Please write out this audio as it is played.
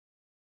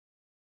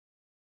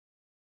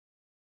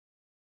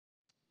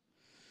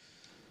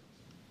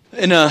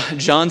In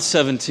John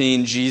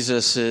 17,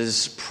 Jesus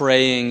is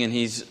praying and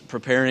he's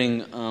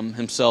preparing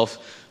himself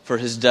for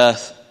his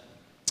death.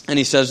 And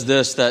he says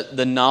this, that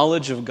the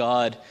knowledge of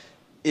God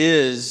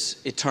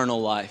is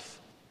eternal life.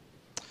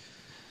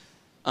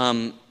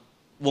 When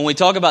we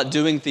talk about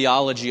doing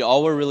theology,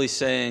 all we're really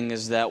saying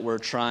is that we're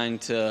trying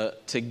to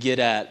get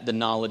at the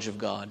knowledge of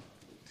God.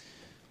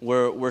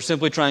 We're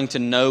simply trying to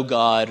know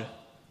God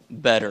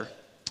better.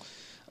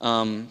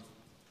 The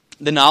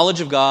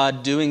knowledge of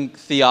God, doing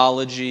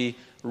theology,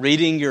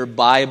 reading your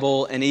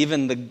Bible, and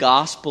even the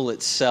gospel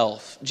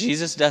itself,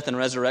 Jesus' death and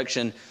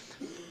resurrection,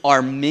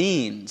 are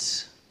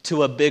means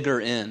to a bigger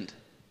end.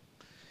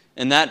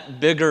 And that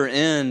bigger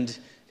end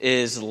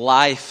is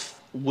life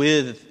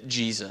with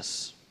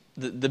Jesus.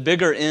 The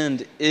bigger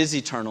end is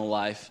eternal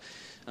life.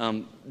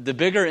 The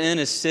bigger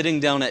end is sitting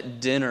down at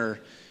dinner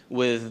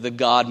with the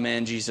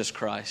God-man Jesus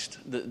Christ.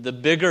 The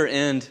bigger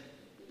end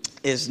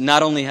is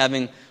not only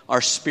having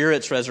our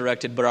spirits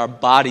resurrected, but our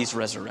bodies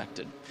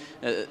resurrected.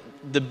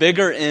 The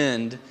bigger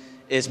end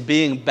is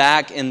being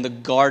back in the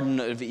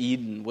Garden of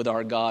Eden with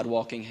our God,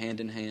 walking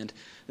hand in hand.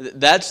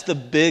 That's the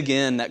big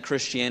end that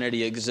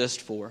Christianity exists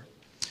for.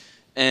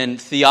 And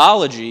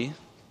theology,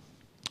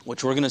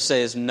 which we're going to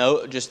say is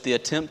just the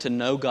attempt to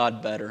know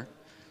God better,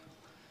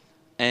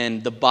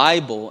 and the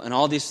Bible and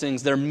all these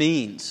things, they're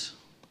means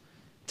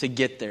to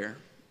get there.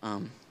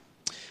 And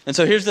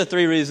so here's the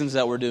three reasons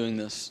that we're doing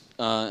this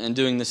and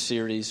doing this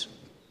series.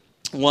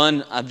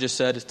 One, I've just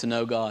said, is to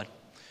know God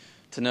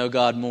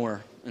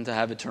more, and to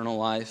have eternal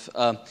life.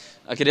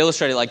 I could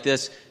illustrate it like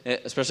this,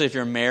 especially if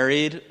you're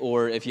married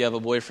or if you have a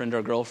boyfriend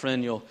or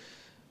girlfriend,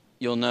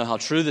 you'll know how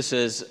true this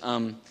is.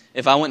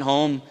 If I went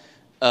home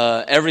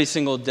every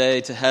single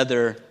day to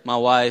Heather, my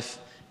wife,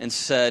 and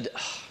said,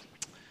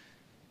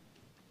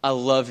 "I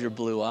love your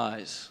blue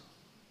eyes.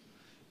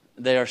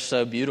 They are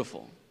so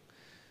beautiful."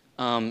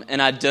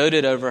 And I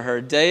doted over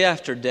her day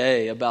after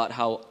day about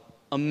how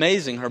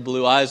amazing her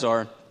blue eyes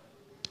are.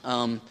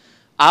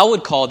 I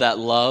would call that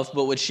love,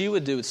 but what she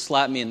would do is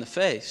slap me in the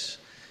face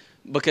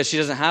because she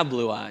doesn't have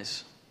blue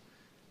eyes,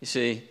 you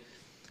see.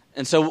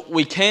 And so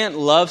we can't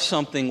love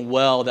something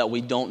well that we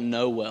don't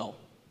know well.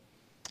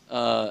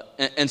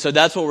 And so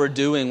that's what we're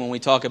doing when we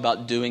talk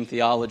about doing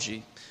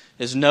theology,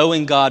 is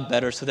knowing God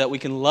better so that we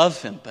can love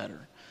Him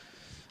better.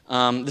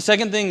 The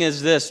second thing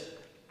is this: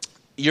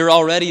 you're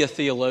already a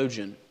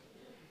theologian.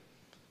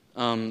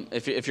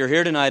 If you're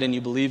here tonight and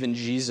you believe in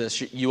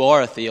Jesus, you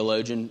are a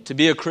theologian. To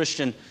be a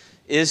Christian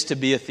is to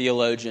be a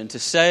theologian. To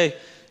say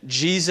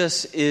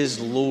Jesus is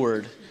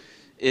Lord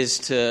is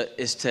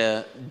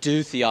to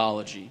do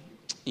theology.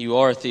 You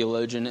are a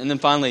theologian. And then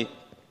finally,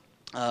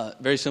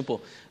 very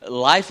simple,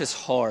 life is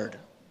hard,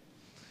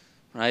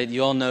 right?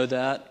 You all know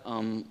that.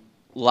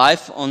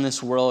 Life on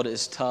this world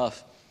is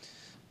tough.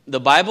 The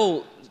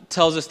Bible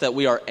tells us that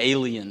we are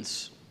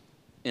aliens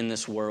in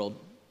this world,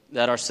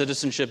 that our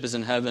citizenship is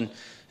in heaven.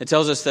 It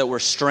tells us that we're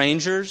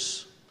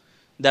strangers,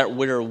 that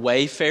we're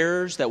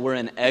wayfarers, that we're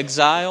in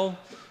exile,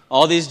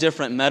 all these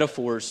different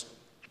metaphors.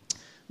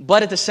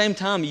 But at the same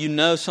time, you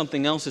know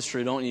something else is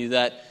true, don't you?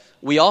 That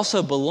we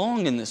also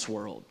belong in this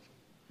world.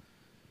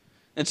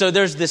 And so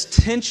there's this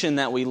tension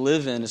that we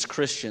live in as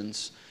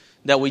Christians,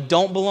 that we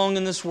don't belong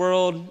in this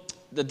world,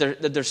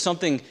 that there's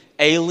something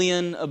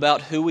alien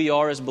about who we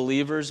are as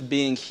believers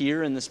being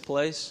here in this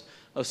place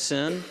of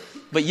sin,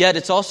 but yet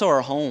it's also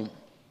our home.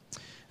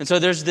 And so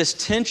there's this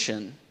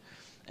tension.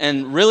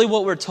 And really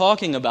what we're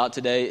talking about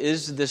today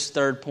is this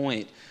third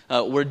point.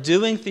 We're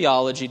doing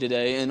theology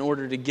today in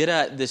order to get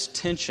at this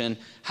tension.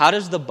 How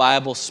does the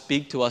Bible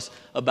speak to us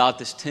about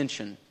this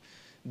tension?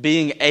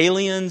 Being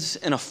aliens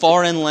in a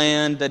foreign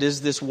land that is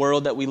this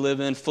world that we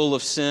live in, full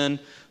of sin,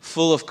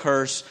 full of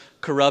curse,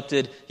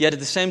 corrupted. Yet at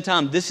the same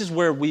time, this is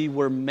where we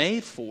were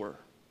made for.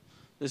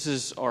 This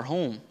is our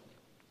home.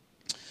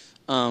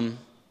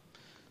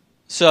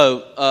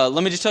 So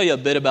let me just tell you a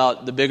bit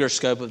about the bigger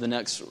scope of the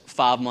next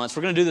 5 months.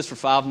 We're going to do this for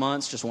 5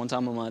 months, just one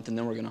time a month, and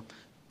then we're going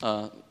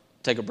to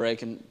take a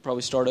break and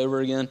probably start over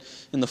again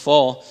in the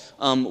fall.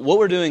 What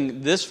we're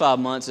doing this 5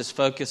 months is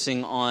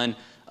focusing on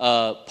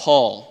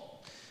Paul.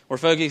 We're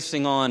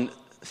focusing on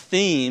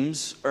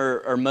themes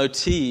or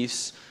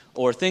motifs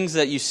or things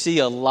that you see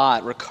a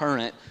lot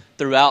recurrent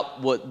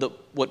throughout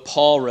what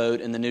Paul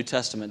wrote in the New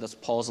Testament. That's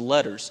Paul's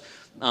letters.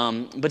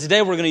 But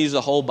today we're going to use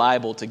the whole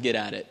Bible to get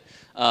at it.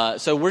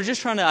 So we're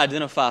just trying to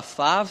identify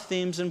 5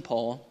 themes in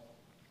Paul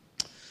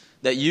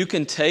that you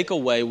can take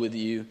away with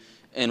you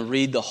and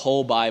read the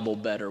whole Bible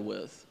better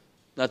with.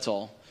 That's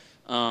all.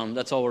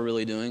 That's all we're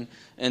really doing.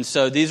 And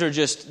so these are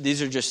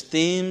just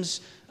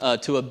themes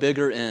to a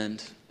bigger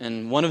end.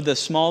 And one of the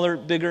smaller,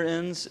 bigger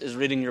ends is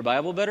reading your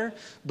Bible better.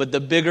 But the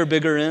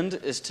bigger end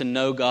is to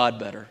know God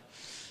better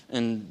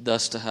and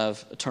thus to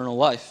have eternal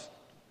life.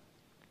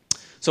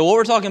 So what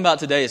we're talking about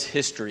today is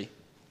history.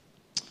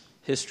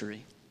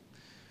 History.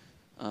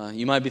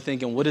 You might be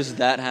thinking, what does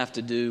that have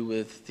to do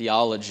with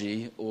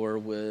theology or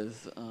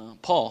with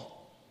Paul?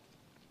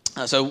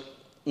 So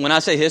when I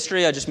say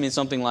history, I just mean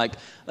something like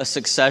a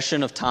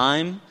succession of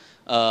time,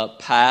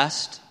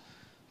 past,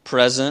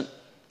 present,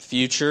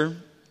 future,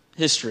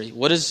 history.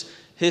 What does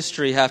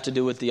history have to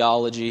do with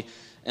theology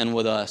and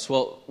with us?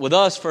 Well, with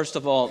us, first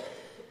of all,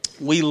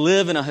 we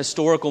live in a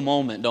historical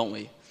moment, don't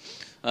we?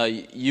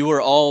 You are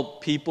all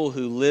people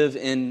who live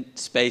in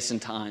space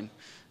and time,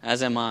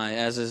 as am I,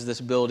 as is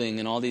this building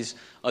and all these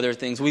other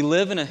things. We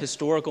live in a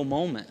historical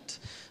moment.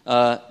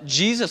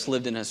 Jesus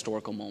lived in a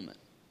historical moment.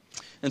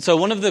 And so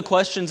one of the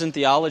questions in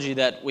theology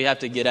that we have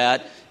to get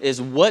at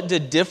is, what do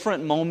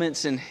different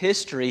moments in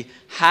history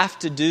have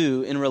to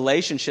do in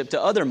relationship to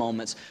other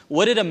moments?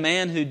 What did a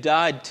man who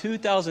died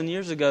 2,000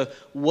 years ago,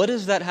 what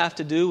does that have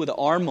to do with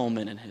our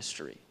moment in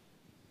history?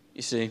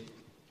 You see?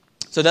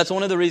 So that's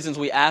one of the reasons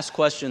we ask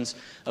questions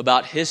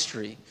about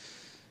history.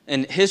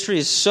 And history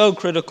is so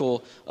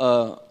critical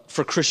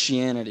for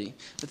Christianity.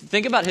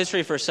 Think about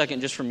history for a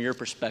second just from your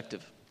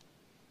perspective.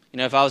 You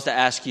know, if I was to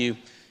ask you,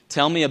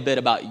 tell me a bit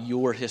about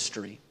your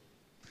history.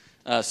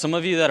 Some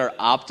of you that are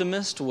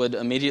optimists would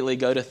immediately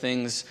go to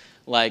things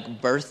like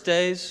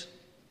birthdays,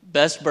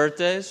 best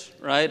birthdays,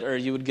 right? Or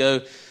you would go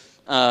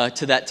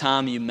to that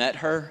time you met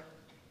her,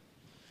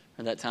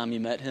 or that time you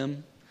met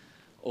him,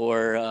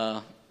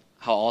 or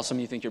how awesome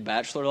you think your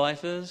bachelor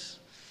life is,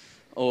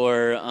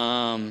 or,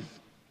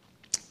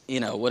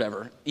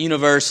 whatever,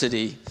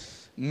 university,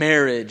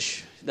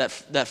 marriage,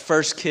 that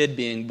first kid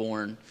being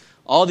born,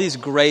 all these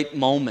great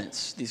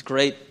moments, these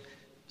great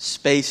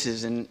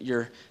spaces in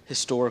your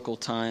historical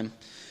time.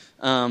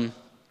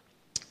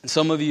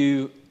 Some of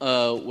you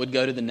would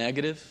go to the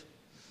negative.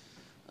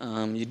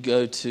 You'd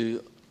go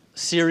to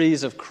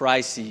series of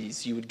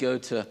crises. You would go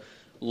to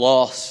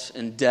loss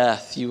and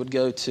death. You would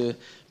go to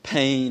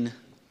pain,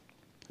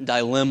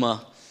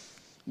 dilemma,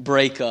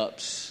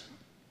 breakups,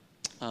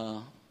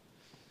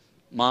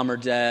 mom or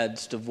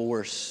dad's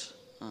divorce,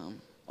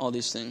 all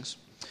these things.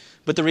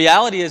 But the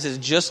reality is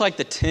just like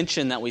the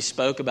tension that we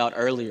spoke about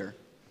earlier,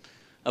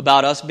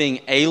 about us being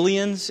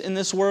aliens in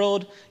this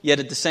world, yet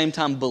at the same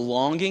time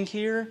belonging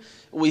here,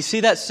 we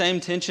see that same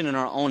tension in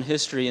our own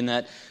history in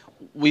that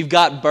we've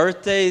got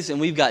birthdays and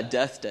we've got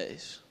death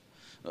days.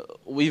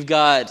 We've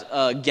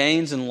got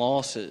gains and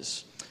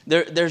losses.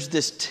 There's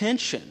this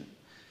tension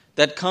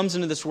that comes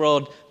into this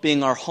world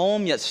being our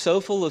home, yet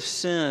so full of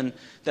sin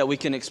that we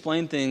can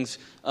explain things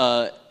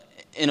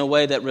in a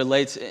way that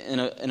relates in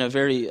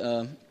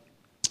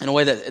a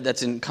way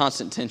that's in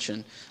constant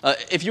tension.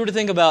 If you were to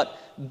think about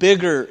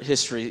bigger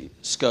history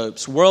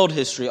scopes, world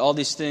history, all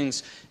these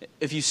things,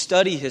 if you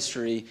study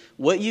history,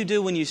 what you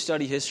do when you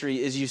study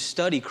history is you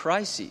study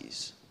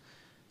crises.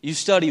 You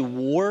study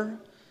war,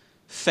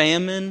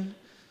 famine,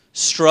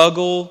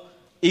 struggle,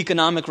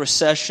 economic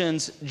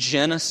recessions,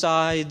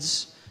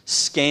 genocides,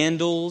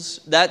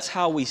 scandals. That's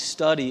how we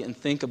study and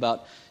think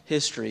about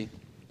history.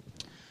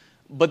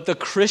 But the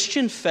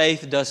Christian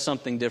faith does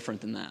something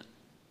different than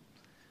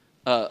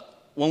that.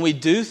 When we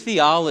do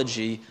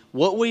theology,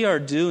 what we are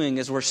doing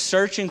is we're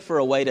searching for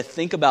a way to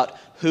think about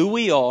who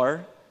we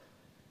are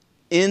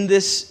in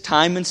this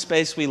time and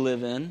space we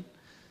live in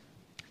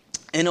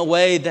a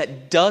way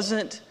that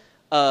doesn't,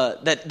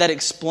 that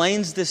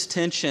explains this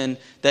tension,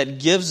 that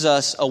gives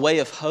us a way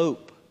of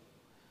hope,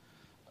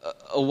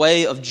 a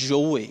way of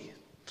joy,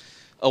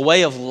 a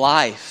way of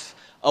life,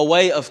 a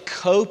way of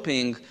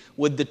coping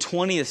with the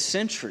 20th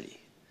century.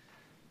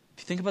 If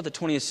you think about the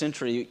 20th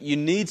century, you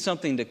need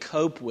something to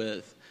cope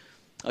with,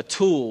 a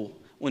tool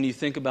when you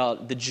think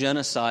about the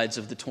genocides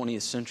of the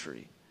 20th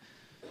century.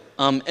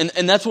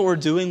 And that's what we're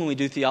doing when we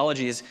do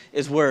theology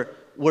is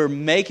we're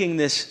making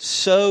this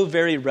so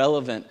very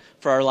relevant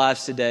for our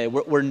lives today.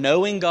 We're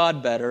knowing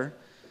God better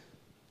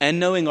and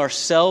knowing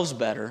ourselves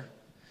better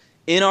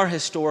in our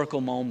historical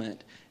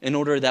moment in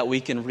order that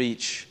we can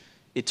reach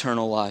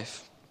eternal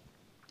life.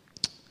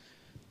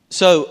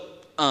 So,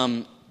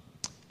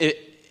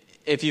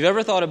 if you've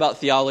ever thought about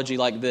theology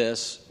like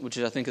this, which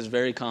I think is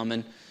very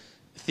common,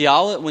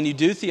 when you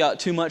do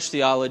too much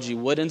theology,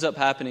 what ends up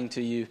happening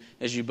to you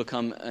is you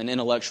become an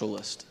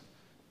intellectualist.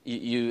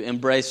 You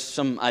embrace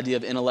some idea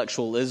of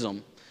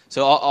intellectualism.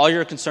 So all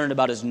you're concerned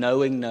about is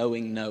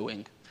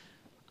knowing.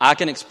 I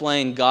can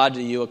explain God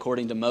to you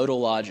according to modal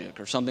logic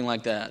or something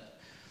like that.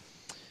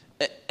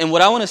 And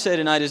what I want to say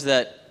tonight is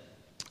that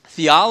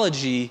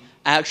theology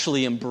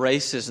actually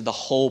embraces the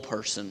whole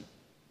person.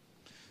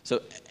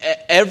 So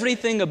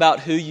everything about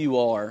who you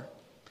are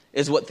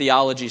is what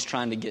theology is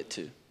trying to get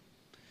to.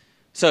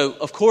 So,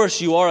 of course,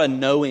 you are a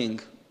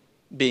knowing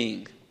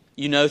being.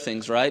 You know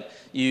things, right?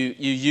 You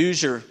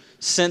use your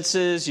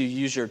senses, you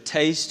use your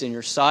taste and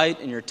your sight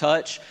and your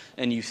touch,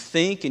 and you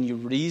think and you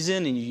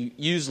reason and you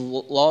use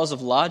laws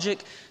of logic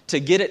to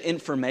get at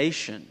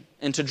information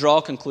and to draw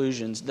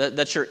conclusions.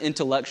 That's your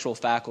intellectual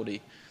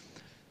faculty.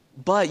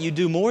 But you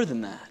do more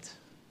than that.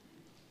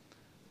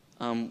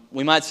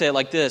 We might say it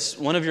like this.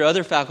 One of your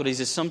other faculties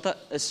is some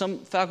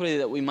faculty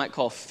that we might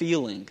call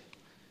feeling.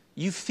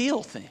 You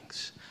feel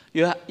things.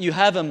 You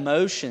have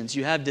emotions,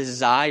 you have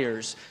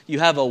desires,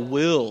 you have a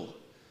will,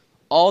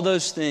 all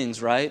those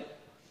things, right?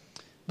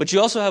 But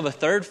you also have a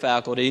third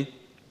faculty,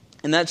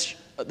 and that's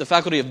the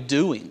faculty of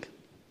doing.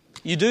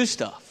 You do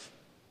stuff.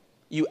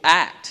 You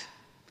act.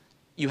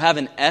 you have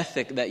an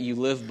ethic that you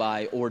live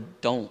by or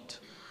don't.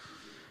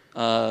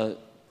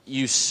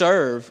 You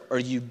serve or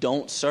you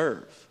don't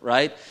serve,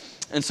 right?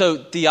 And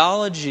so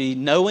theology,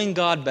 knowing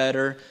God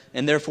better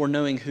and therefore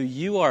knowing who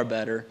you are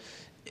better,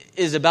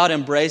 is about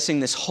embracing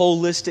this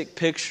holistic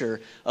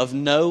picture of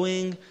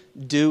knowing,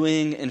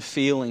 doing, and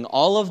feeling,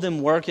 all of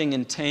them working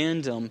in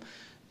tandem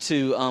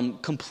to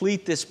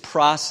complete this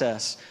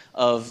process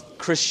of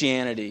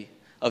Christianity,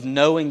 of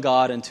knowing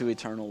God into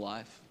eternal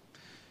life.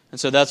 And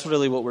so that's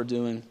really what we're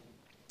doing.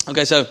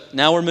 Okay, so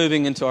now we're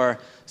moving into our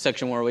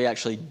section where we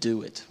actually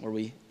do it, where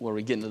we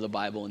get into the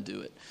Bible and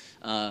do it.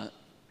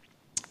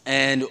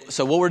 And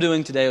so what we're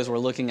doing today is we're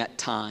looking at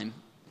time,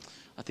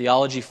 a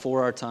theology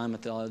for our time, a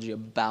theology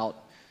about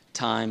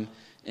time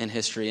and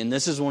history. And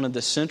this is one of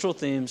the central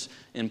themes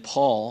in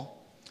Paul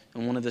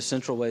and one of the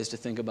central ways to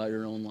think about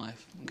your own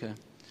life. Okay.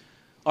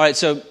 All right,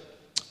 so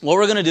what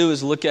we're going to do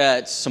is look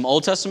at some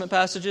Old Testament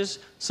passages,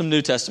 some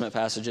New Testament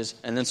passages,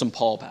 and then some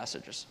Paul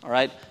passages. All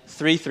right,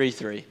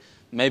 3.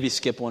 Maybe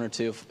skip one or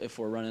two if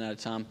we're running out of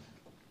time.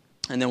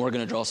 And then we're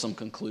going to draw some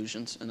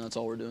conclusions, and that's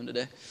all we're doing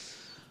today.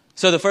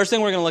 So the first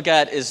thing we're going to look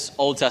at is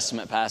Old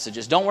Testament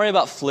passages. Don't worry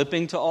about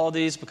flipping to all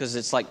these because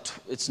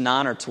it's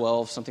 9 or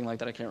 12, something like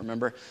that, I can't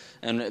remember.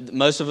 And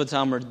most of the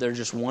time they're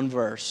just one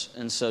verse.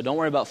 And so don't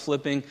worry about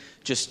flipping.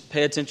 Just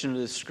pay attention to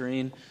the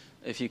screen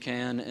if you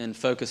can and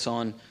focus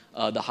on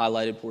the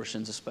highlighted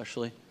portions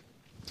especially.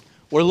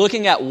 We're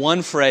looking at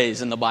one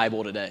phrase in the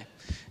Bible today,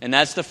 and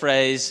that's the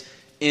phrase,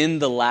 in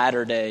the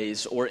latter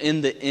days, or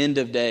in the end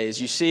of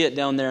days. You see it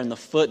down there in the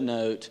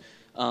footnote,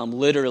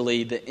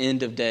 literally the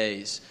end of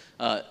days.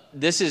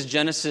 This is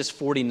Genesis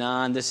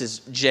 49. This is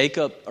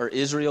Jacob, or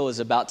Israel, is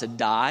about to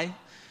die,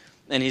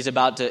 and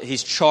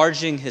he's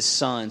charging his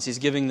sons. He's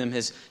giving them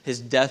his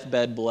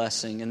deathbed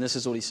blessing, and this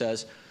is what he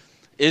says.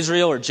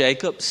 Israel, or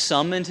Jacob,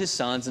 summoned his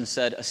sons and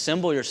said,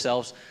 "Assemble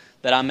yourselves,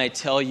 that I may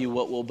tell you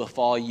what will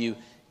befall you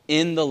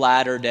in the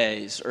latter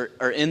days,"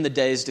 or in the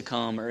days to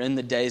come, or in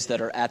the days that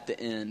are at the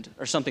end,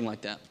 or something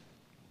like that.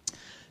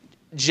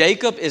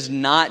 Jacob is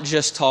not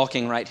just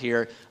talking right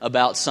here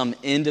about some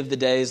end of the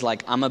days,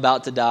 like I'm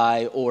about to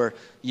die, or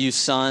you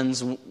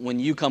sons, when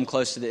you come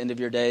close to the end of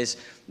your days.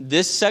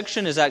 This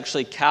section is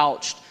actually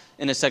couched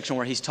in a section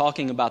where he's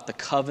talking about the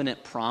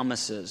covenant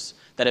promises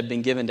that have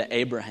been given to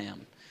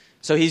Abraham.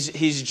 So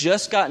he's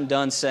just gotten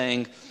done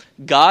saying,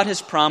 God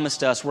has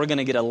promised us we're going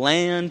to get a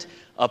land,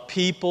 a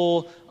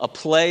people, a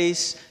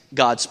place,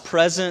 God's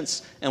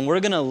presence, and we're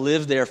going to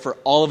live there for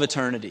all of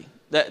eternity.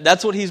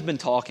 That's what he's been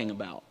talking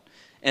about.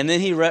 And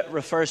then he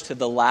refers to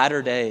the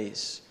latter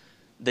days,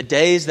 the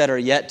days that are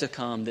yet to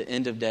come, the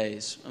end of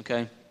days,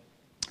 okay?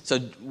 So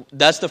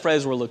that's the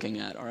phrase we're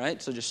looking at, all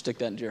right? So just stick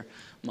that into your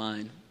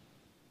mind.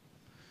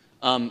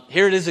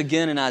 Here it is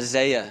again in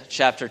Isaiah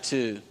chapter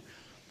 2.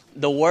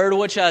 The word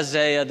which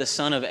Isaiah, the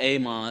son of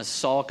Amoz,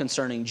 saw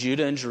concerning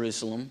Judah and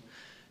Jerusalem.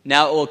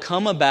 Now it will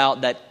come about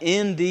that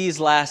in these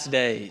last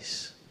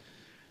days,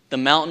 the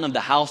mountain of the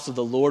house of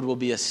the Lord will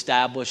be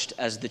established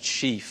as the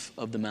chief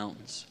of the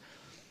mountains.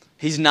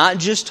 He's not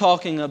just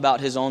talking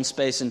about his own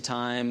space and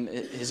time,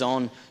 his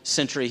own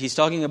century. He's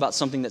talking about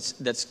something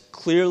that's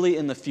clearly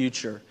in the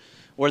future,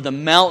 where the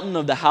mountain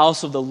of the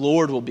house of the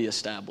Lord will be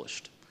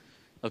established.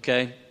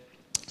 Okay?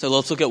 So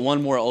let's look at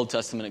one more Old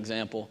Testament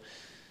example.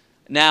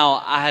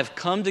 Now, I have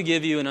come to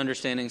give you an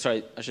understanding.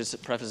 Sorry, I should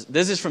preface.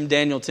 This is from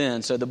Daniel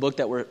 10, so the book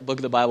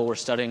of the Bible we're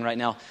studying right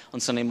now on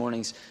Sunday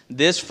mornings.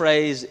 This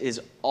phrase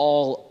is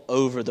all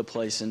over the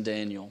place in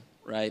Daniel,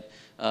 right?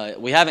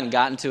 We haven't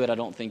gotten to it, I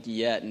don't think,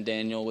 yet in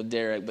Daniel with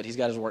Derek, but he's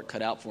got his work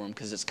cut out for him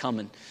because it's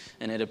coming,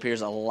 and it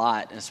appears a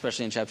lot,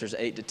 especially in chapters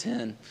 8 to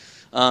 10.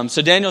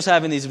 So Daniel's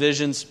having these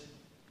visions,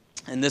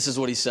 and this is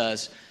what he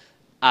says.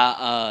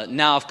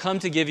 Now I've come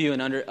to give you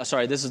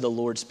this is the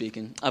Lord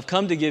speaking. I've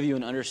come to give you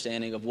an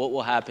understanding of what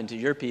will happen to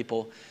your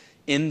people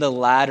in the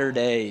latter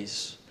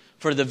days.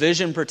 For the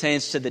vision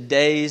pertains to the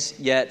days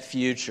yet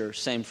future.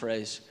 Same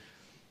phrase.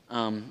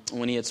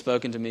 When he had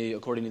spoken to me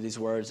according to these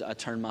words, I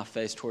turned my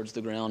face towards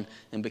the ground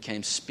and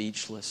became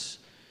speechless.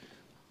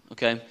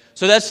 Okay?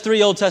 So that's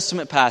 3 Old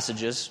Testament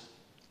passages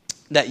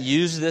that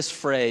use this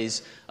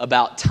phrase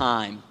about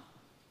time,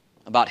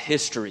 about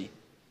history.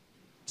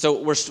 So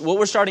what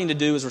we're starting to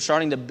do is we're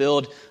starting to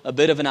build a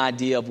bit of an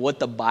idea of what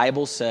the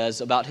Bible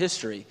says about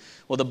history.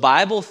 Well, the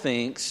Bible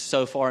thinks,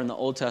 so far in the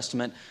Old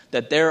Testament,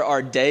 that there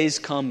are days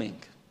coming.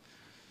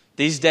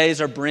 These days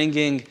are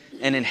bringing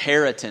an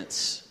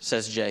inheritance,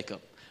 says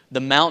Jacob. The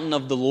mountain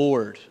of the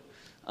Lord.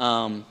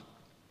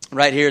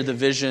 Right here, the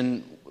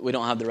vision, we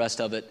don't have the rest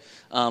of it.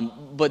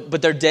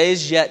 But they're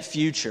days yet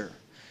future.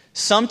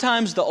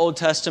 Sometimes the Old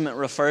Testament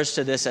refers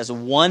to this as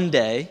one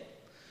day.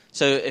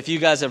 So if you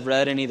guys have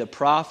read any of the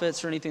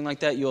prophets or anything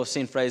like that, you'll have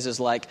seen phrases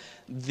like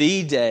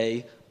the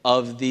day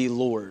of the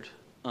Lord,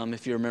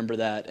 if you remember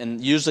that. And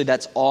usually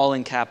that's all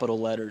in capital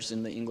letters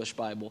in the English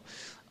Bible.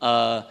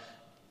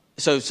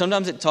 So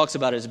sometimes it talks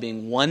about it as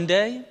being one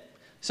day.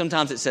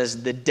 Sometimes it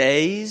says the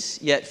days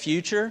yet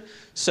future.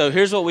 So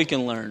here's what we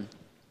can learn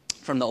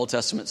from the Old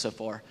Testament so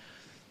far.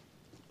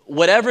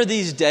 Whatever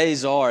these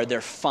days are,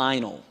 they're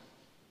final.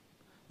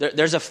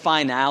 There's a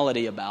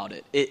finality about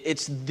it.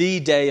 It's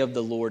the day of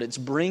the Lord. It's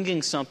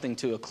bringing something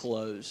to a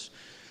close.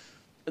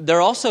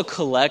 They're also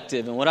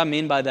collective, and what I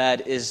mean by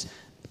that is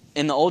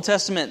in the Old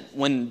Testament,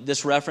 when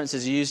this reference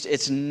is used,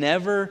 it's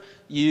never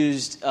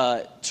used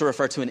to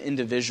refer to an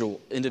individual.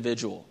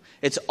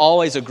 It's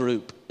always a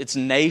group. It's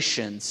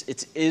nations.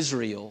 It's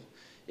Israel.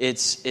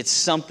 It's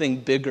something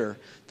bigger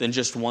than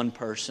just one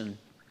person.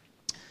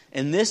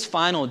 And this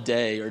final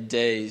day or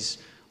days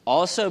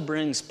also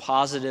brings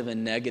positive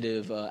and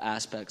negative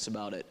aspects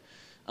about it.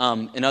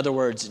 In other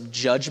words,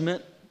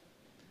 judgment,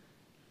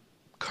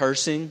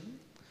 cursing,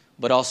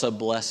 but also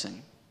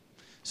blessing.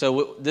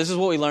 So this is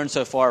what we learned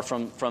so far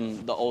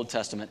from the Old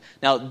Testament.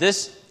 Now,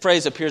 this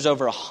phrase appears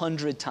over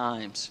 100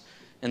 times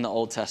in the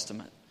Old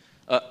Testament,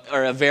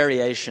 or a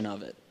variation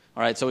of it.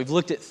 All right, so we've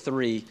looked at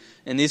 3,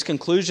 and these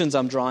conclusions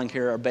I'm drawing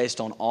here are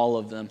based on all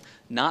of them.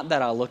 Not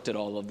that I looked at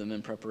all of them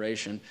in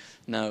preparation,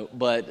 no,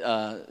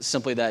 but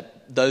simply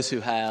that those who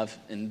have,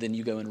 and then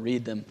you go and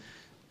read them,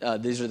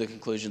 these are the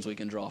conclusions we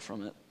can draw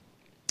from it.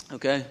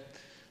 Okay?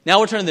 Now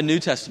we're turning to the New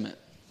Testament.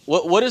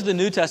 What does the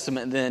New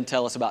Testament then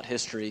tell us about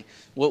history?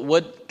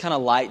 What kind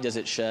of light does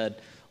it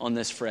shed on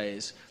this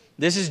phrase?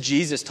 This is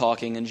Jesus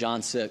talking in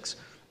John 6.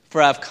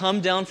 For I've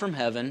come down from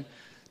heaven,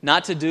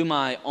 not to do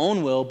my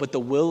own will, but the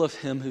will of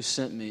him who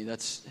sent me.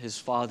 That's his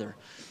Father.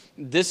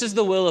 This is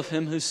the will of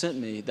him who sent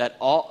me, that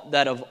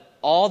of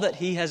all that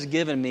he has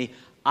given me,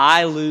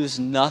 I lose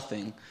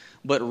nothing,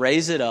 but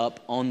raise it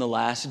up on the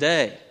last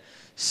day.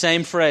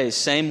 Same phrase,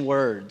 same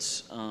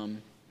words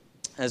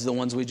as the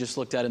ones we just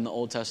looked at in the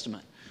Old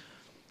Testament.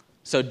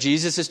 So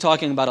Jesus is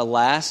talking about a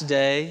last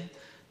day.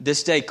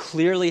 This day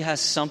clearly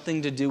has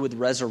something to do with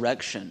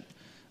resurrection.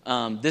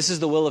 This is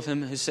the will of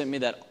him who sent me,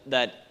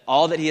 that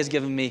all that he has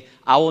given me,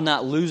 I will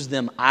not lose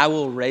them. I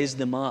will raise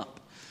them up.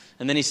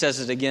 And then he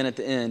says it again at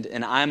the end,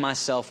 and I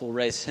myself will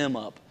raise him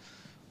up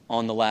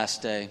on the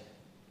last day.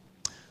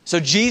 So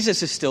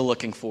Jesus is still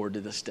looking forward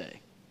to this day.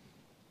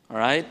 All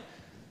right?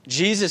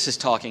 Jesus is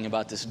talking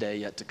about this day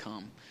yet to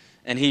come.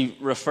 And he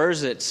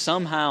refers it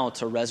somehow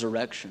to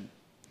resurrection.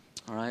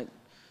 All right?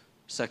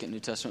 Second New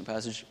Testament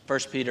passage, 1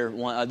 Peter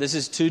 1. This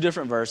is 2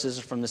 different verses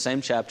from the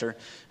same chapter,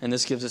 and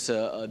this gives us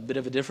a bit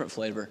of a different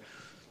flavor.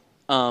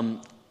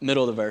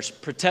 Middle of the verse.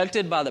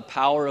 Protected by the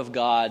power of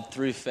God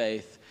through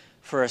faith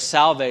for a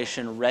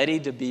salvation ready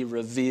to be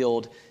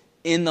revealed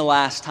in the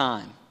last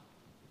time.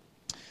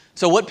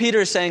 So what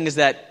Peter is saying is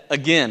that,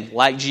 again,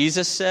 like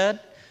Jesus said,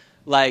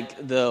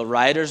 like the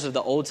writers of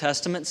the Old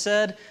Testament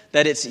said,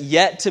 that it's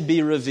yet to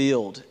be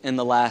revealed in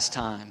the last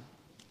time.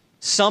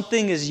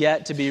 Something is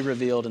yet to be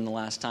revealed in the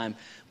last time.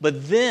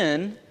 But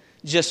then,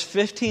 just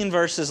 15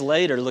 verses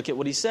later, look at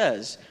what he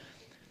says.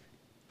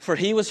 For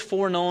he was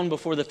foreknown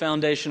before the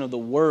foundation of the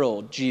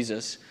world,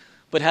 Jesus,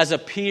 but has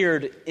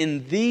appeared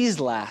in these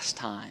last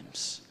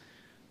times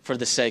for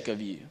the sake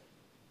of you.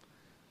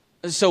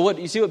 So what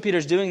you see what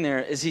Peter's doing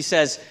there is he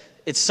says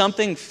it's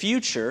something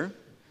future,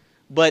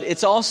 but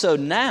it's also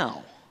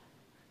now.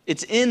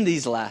 It's in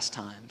these last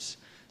times.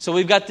 So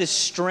we've got this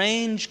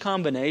strange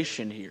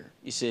combination here,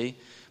 you see,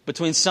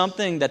 between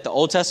something that the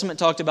Old Testament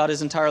talked about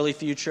as entirely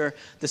future,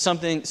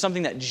 something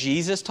that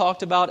Jesus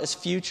talked about as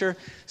future,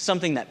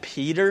 something that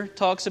Peter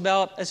talks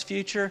about as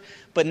future.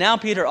 But now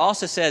Peter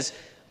also says,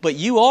 but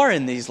you are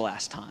in these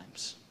last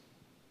times.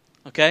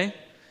 Okay?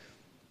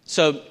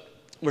 So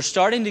we're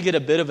starting to get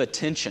a bit of a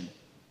tension.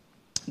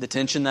 The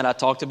tension that I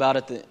talked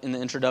about in the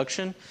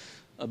introduction,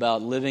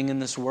 about living in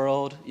this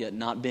world, yet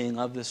not being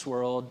of this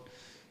world.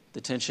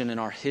 The tension in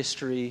our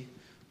history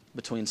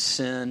between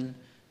sin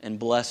and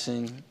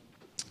blessing.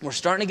 We're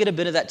starting to get a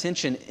bit of that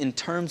tension in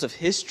terms of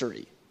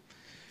history.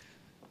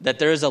 That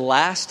there is a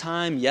last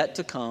time yet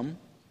to come.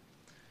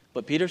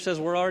 But Peter says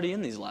we're already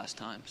in these last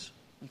times.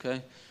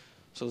 Okay?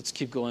 So let's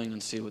keep going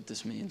and see what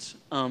this means.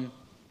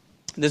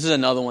 This is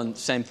another one,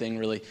 same thing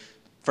really.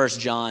 1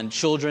 John,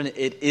 children,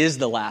 it is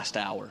the last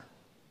hour.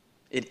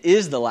 It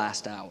is the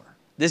last hour.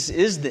 This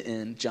is the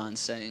end, John's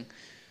saying.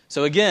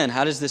 So again,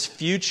 how does this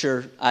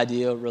future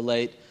idea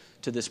relate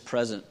to this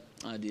present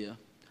idea?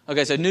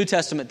 Okay, so New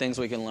Testament things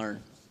we can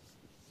learn.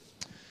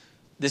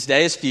 This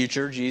day is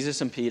future.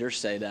 Jesus and Peter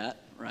say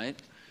that, right?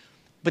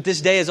 But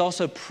this day is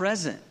also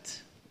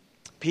present.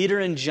 Peter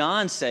and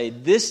John say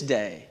this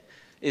day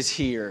is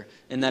here,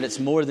 and that it's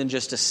more than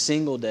just a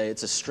single day.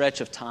 It's a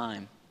stretch of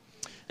time.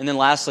 And then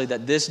lastly,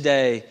 that this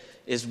day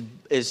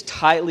is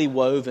tightly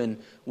woven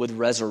with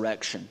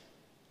resurrection,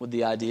 with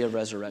the idea of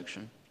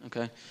resurrection.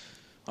 Okay?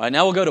 All right,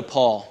 now we'll go to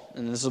Paul,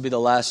 and this will be the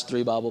last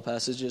 3 Bible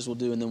passages we'll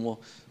do, and then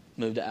we'll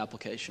move to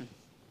application.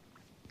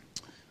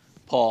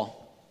 Paul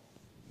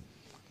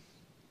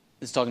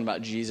is talking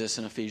about Jesus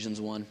in Ephesians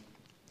 1.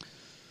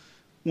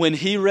 When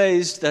he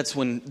raised, that's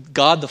when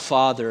God the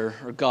Father,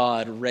 or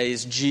God,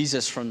 raised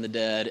Jesus from the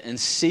dead and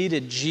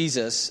seated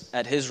Jesus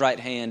at his right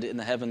hand in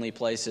the heavenly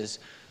places,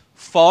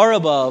 far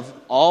above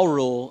all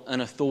rule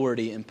and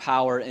authority and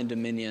power and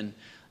dominion,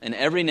 and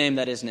every name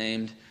that is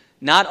named,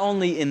 not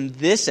only in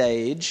this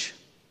age,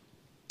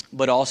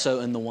 but also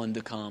in the one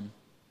to come.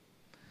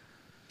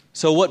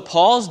 So what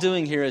Paul's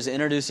doing here is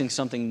introducing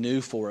something new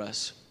for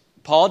us.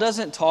 Paul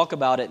doesn't talk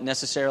about it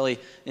necessarily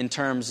in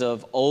terms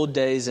of old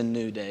days and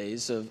new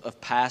days, of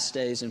past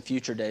days and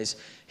future days.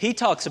 He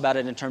talks about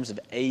it in terms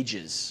of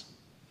ages,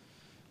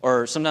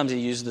 or sometimes he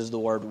uses the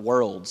word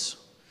worlds.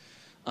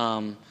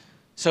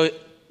 So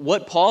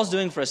what Paul's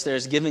doing for us there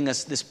is giving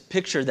us this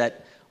picture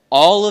that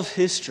all of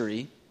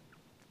history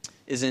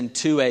is in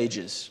two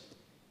ages,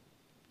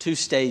 two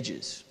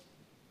stages.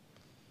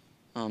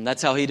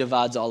 That's how he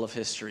divides all of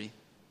history.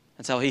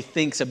 That's how he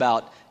thinks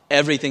about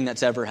everything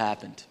that's ever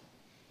happened.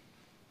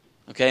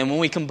 Okay, and when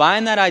we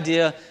combine that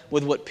idea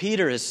with what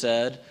Peter has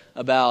said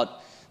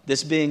about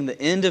this being the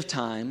end of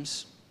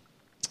times,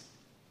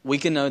 we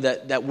can know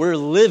that we're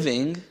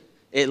living,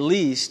 at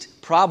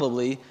least,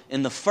 probably,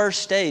 in the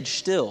first stage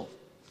still.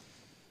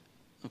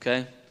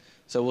 Okay,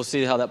 so we'll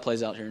see how that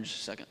plays out here in just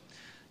a second.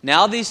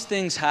 Now these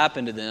things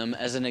happen to them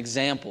as an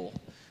example,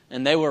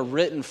 and they were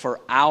written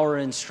for our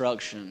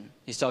instruction.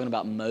 He's talking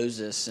about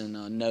Moses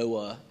and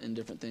Noah and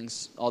different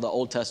things, all the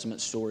Old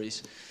Testament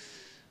stories.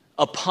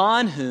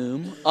 Upon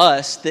whom,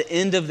 us, the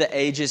end of the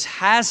ages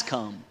has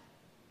come.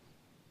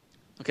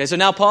 Okay, so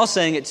now Paul's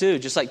saying it too,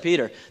 just like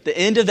Peter. The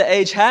end of the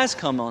age has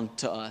come on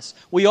to us.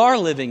 We are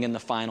living in the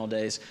final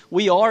days.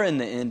 We are in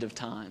the end of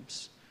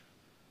times.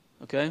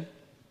 Okay?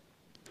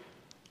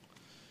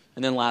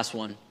 And then last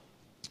one.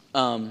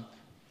 And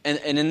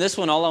in this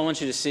one, all I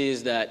want you to see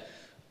is that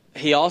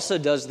he also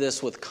does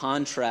this with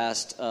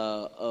contrast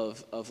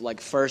of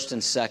like first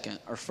and second,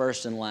 or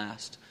first and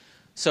last.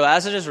 So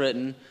as it is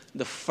written,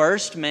 the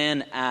first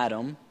man,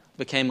 Adam,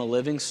 became a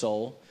living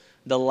soul.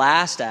 The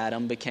last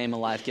Adam became a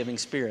life-giving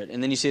spirit.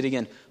 And then you see it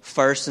again,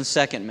 first and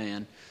second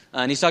man.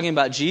 And he's talking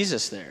about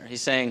Jesus there.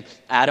 He's saying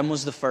Adam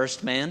was the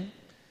first man.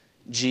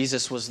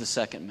 Jesus was the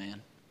second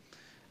man.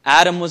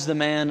 Adam was the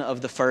man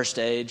of the first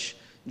age.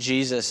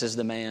 Jesus is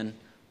the man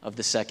of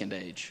the second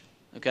age.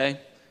 Okay?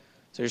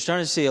 So you're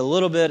starting to see a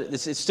little bit.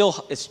 It's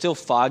still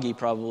foggy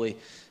probably,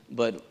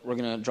 but we're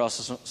going to draw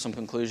some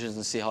conclusions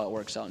and see how it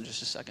works out in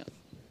just a second.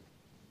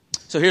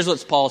 So here's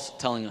what Paul's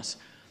telling us.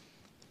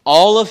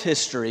 All of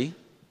history,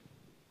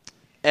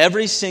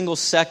 every single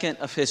second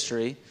of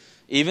history,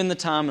 even the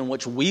time in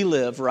which we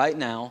live right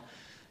now,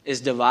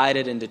 is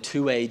divided into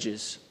two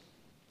ages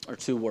or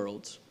two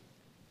worlds.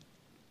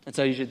 That's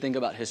how you should think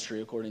about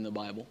history according to the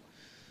Bible.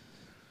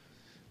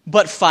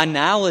 But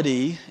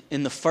finality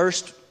in the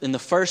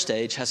first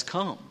age has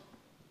come.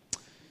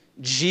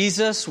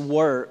 Jesus'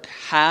 work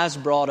has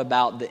brought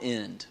about the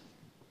end,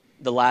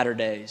 the latter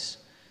days.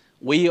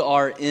 We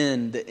are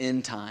in the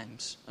end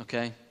times,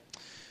 okay?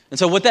 And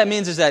so what that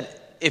means is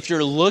that if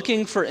you're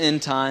looking for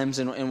end times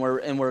and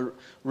we're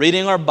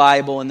reading our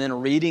Bible and then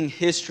reading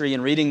history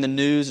and reading the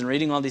news and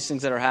reading all these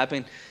things that are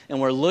happening,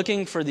 and we're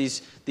looking for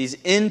these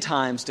end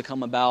times to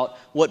come about,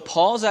 what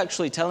Paul's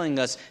actually telling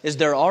us is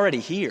they're already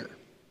here.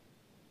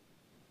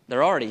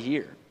 They're already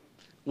here.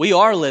 We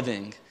are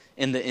living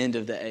in the end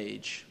of the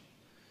age.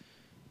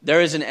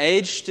 There is an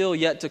age still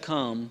yet to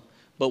come,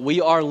 but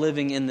we are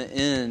living in the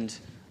end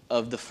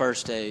of the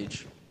first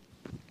age.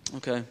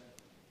 Okay.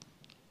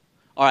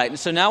 All right,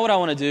 so now what I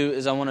want to do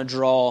is I want to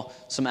draw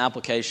some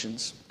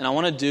applications. And I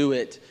want to do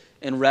it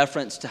in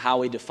reference to how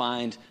we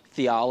defined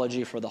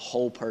theology for the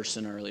whole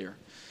person earlier.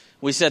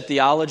 We said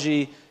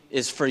theology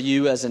is for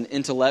you as an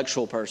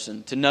intellectual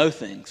person to know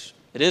things.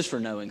 It is for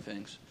knowing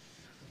things.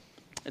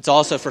 It's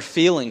also for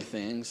feeling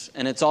things,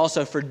 and it's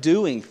also for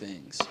doing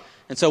things.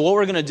 And so what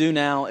we're going to do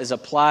now is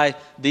apply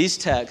these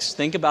texts,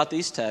 think about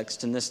these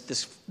texts and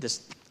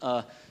this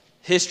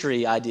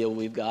history idea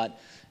we've got,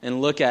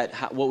 and look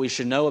at what we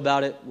should know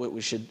about it, what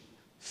we should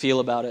feel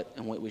about it,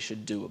 and what we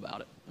should do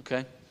about it.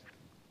 Okay?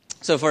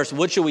 So first,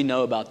 what should we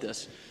know about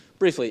this?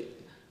 Briefly,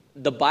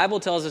 the Bible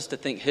tells us to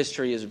think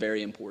history is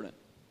very important.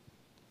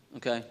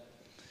 Okay?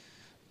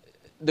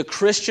 The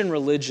Christian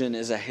religion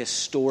is a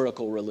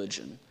historical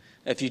religion.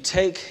 If you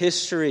take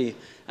history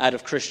out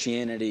of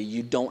Christianity,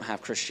 you don't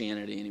have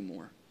Christianity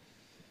anymore.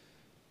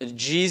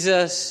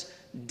 Jesus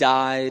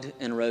died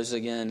and rose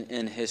again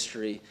in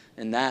history,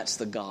 and that's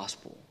the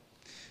gospel.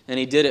 And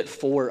he did it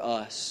for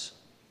us.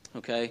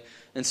 Okay?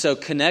 And so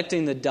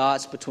connecting the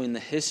dots between the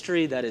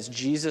history that is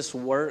Jesus'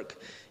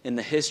 work and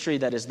the history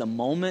that is the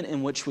moment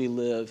in which we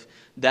live,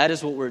 that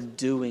is what we're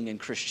doing in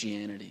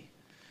Christianity.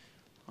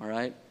 All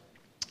right?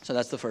 So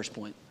that's the first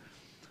point.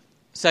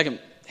 Second,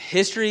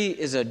 history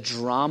is a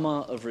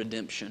drama of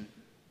redemption.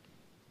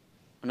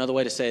 Another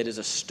way to say it is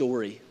a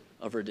story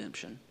of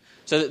redemption.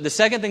 So the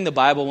second thing the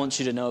Bible wants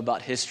you to know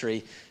about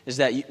history is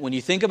that when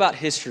you think about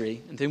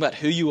history and think about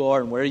who you are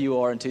and where you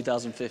are in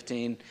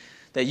 2015,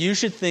 that you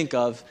should think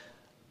of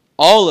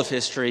all of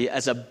history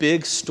as a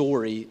big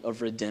story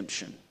of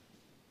redemption.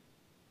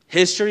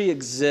 History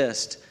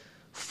exists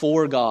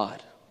for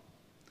God.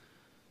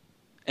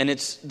 And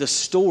it's the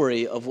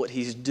story of what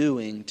He's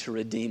doing to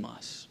redeem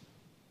us,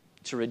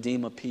 to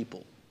redeem a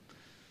people.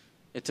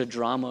 It's a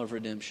drama of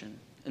redemption.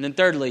 And then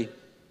thirdly,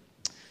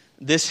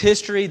 this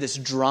history, this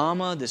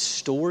drama, this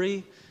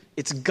story,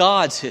 it's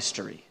God's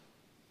history.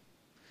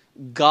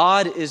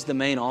 God is the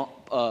main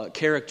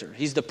character.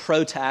 He's the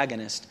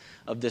protagonist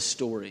of this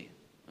story.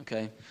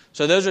 Okay?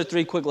 So those are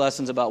 3 quick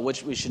lessons about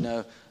which we should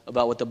know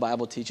about what the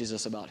Bible teaches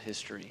us about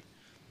history.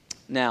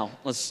 Now,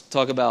 let's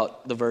talk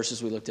about the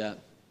verses we looked at.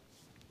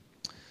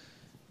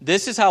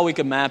 This is how we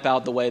could map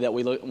out the way that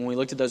when we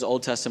looked at those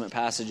Old Testament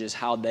passages,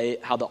 how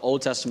the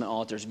Old Testament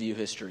authors view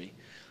history.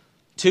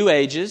 2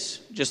 ages,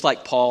 just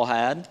like Paul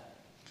had.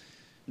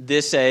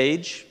 This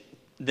age,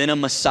 then a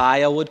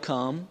Messiah would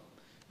come,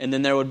 and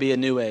then there would be a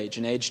new age,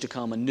 an age to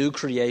come, a new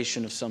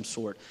creation of some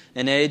sort,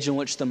 an age in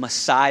which the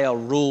Messiah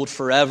ruled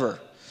forever.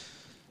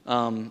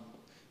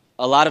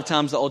 A lot of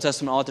times the Old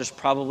Testament authors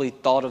probably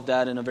thought of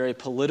that in a very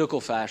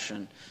political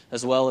fashion,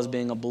 as well as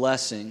being a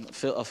blessing,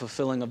 a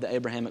fulfilling of the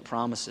Abrahamic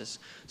promises.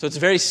 So it's a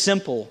very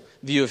simple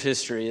view of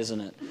history, isn't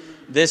it?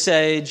 This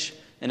age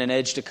and an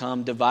age to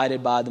come,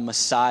 divided by the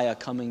Messiah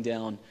coming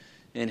down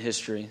in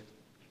history.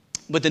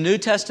 But the New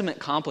Testament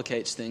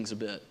complicates things a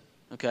bit,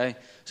 okay?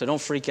 So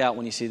don't freak out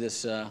when you see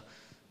this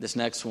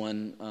next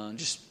one.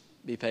 Just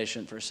be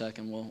patient for a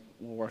second. We'll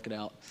work it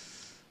out.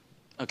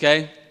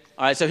 Okay?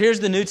 All right, so here's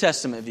the New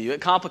Testament view.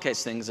 It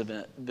complicates things a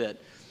bit.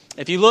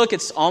 If you look,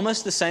 it's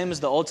almost the same as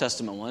the Old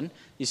Testament one.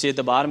 You see at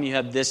the bottom, you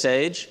have this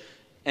age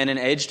and an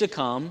age to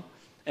come.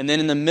 And then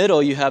in the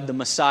middle, you have the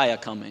Messiah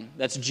coming.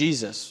 That's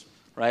Jesus,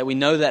 right? We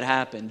know that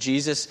happened.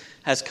 Jesus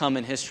has come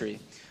in history.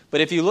 But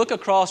if you look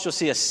across, you'll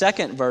see a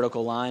second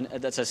vertical line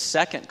that's a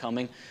second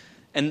coming.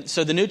 And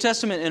so the New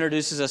Testament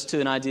introduces us to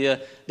an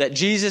idea that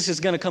Jesus is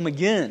going to come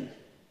again,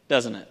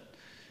 doesn't it?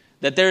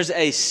 That there's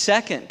a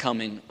second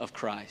coming of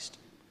Christ.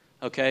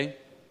 Okay?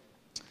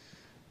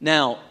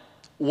 Now,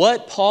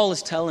 what Paul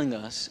is telling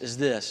us is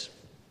this,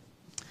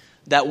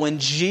 that when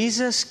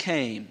Jesus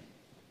came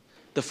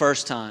the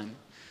first time,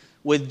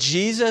 with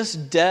Jesus'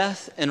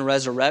 death and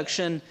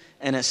resurrection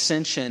and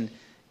ascension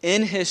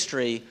in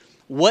history,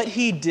 what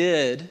he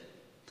did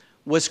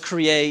was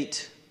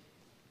create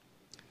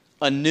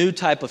a new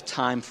type of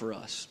time for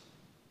us.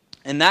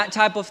 And that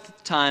type of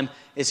time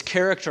is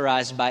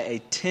characterized by a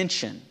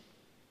tension.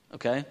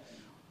 Okay?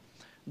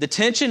 The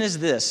tension is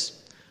this.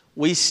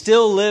 We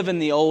still live in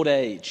the old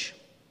age.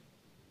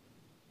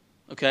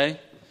 Okay?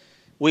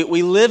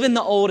 We live in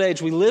the old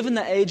age. We live in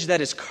the age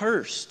that is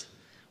cursed.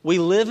 We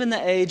live in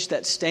the age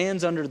that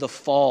stands under the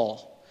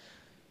fall.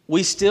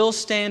 We still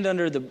stand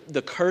under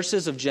the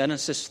curses of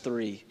Genesis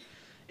 3.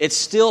 It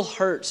still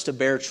hurts to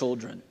bear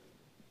children.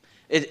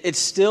 It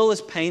still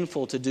is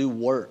painful to do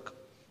work.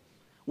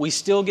 We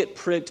still get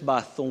pricked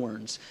by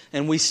thorns.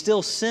 And we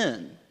still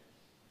sin.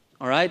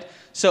 All right?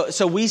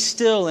 So we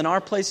still, in our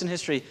place in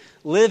history,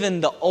 live in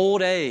the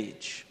old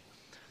age.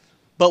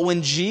 But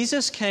when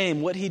Jesus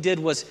came, what he did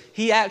was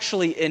he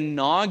actually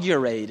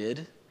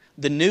inaugurated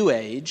the new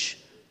age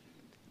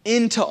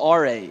into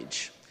our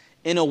age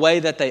in a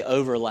way that they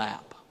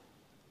overlap.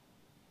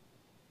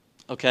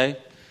 Okay?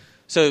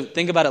 So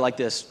think about it like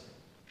this.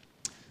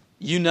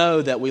 You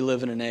know that we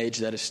live in an age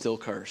that is still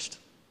cursed.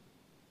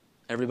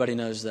 Everybody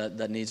knows that.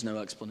 That needs no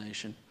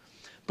explanation.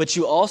 But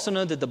you also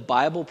know that the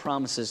Bible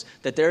promises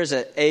that there is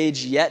an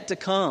age yet to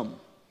come,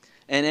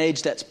 an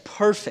age that's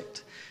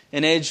perfect,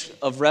 an age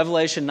of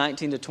Revelation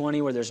 19 to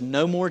 20 where there's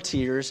no more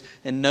tears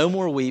and no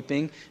more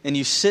weeping, and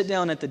you sit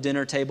down at the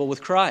dinner table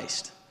with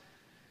Christ.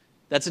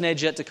 That's an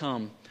age yet to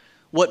come.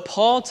 What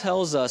Paul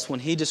tells us when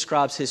he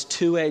describes his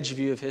two-age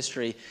view of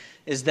history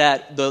is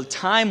that the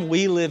time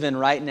we live in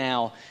right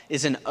now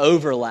is an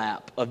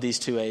overlap of these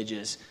two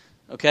ages.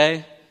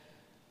 Okay?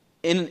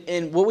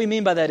 And what we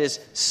mean by that is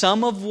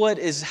some of what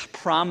is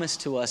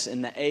promised to us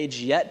in the age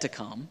yet to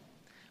come,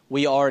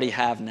 we already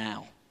have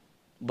now,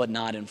 but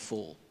not in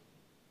full.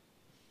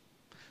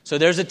 So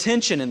there's a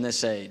tension in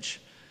this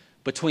age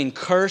between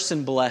curse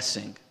and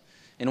blessing,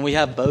 and we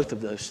have both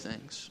of those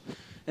things.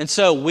 And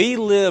so we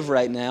live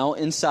right now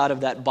inside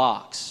of that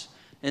box,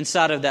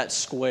 inside of that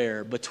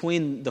square,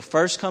 between the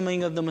first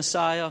coming of the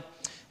Messiah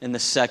and the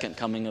second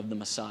coming of the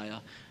Messiah.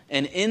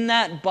 And in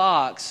that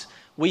box,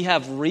 we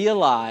have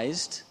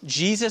realized,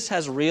 Jesus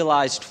has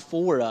realized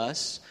for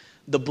us,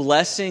 the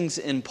blessings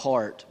in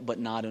part, but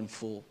not in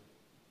full.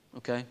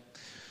 Okay?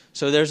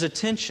 So there's a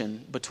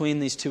tension between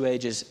these two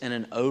ages and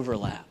an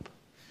overlap.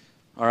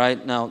 All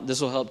right? Now,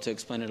 this will help to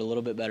explain it a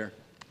little bit better.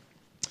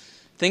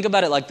 Think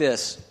about it like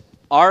this.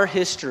 Our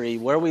history,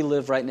 where we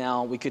live right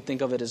now, we could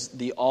think of it as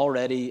the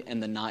already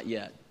and the not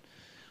yet.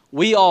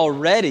 We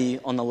already,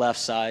 on the left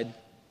side,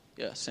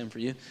 yeah, same for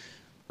you,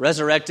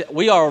 resurrected.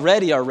 We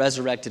already are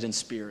resurrected in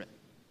spirit.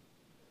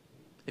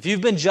 If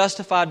you've been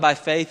justified by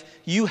faith,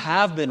 you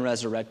have been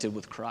resurrected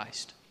with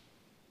Christ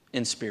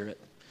in spirit.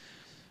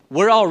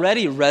 We're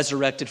already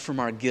resurrected from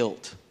our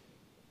guilt.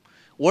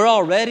 We're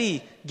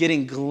already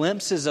getting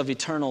glimpses of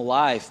eternal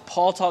life.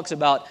 Paul talks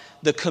about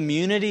the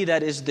community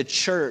that is the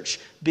church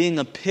being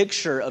a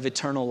picture of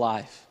eternal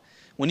life.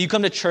 When you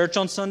come to church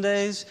on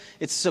Sundays,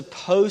 it's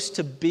supposed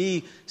to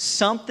be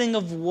something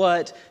of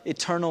what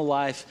eternal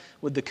life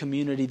with the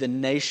community, the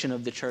nation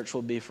of the church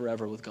will be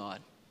forever with God.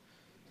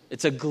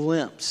 It's a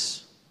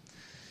glimpse.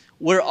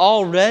 We're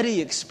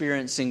already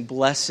experiencing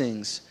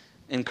blessings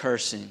and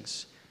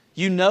cursings.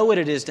 You know what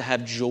it is to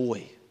have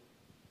joy.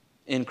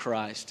 in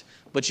Christ.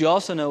 But you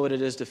also know what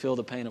it is to feel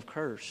the pain of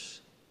curse.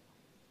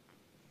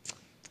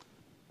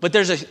 But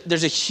there's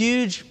a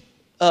huge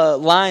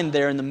line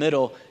there in the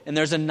middle, and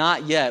there's a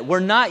not yet. We're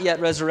not yet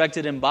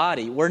resurrected in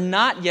body. We're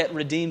not yet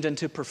redeemed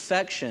into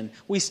perfection.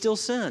 We still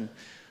sin.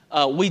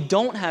 We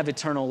don't have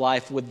eternal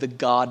life with the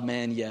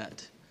God-man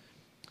yet.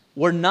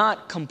 We're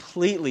not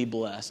completely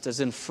blessed, as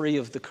in free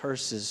of the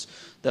curses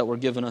that were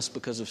given us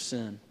because of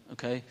sin.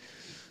 Okay?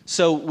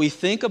 So we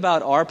think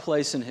about our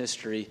place in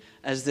history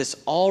as this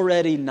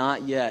already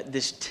not yet,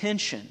 this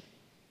tension.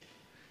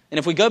 And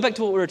if we go back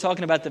to what we were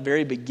talking about at the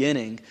very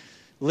beginning,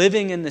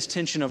 living in this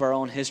tension of our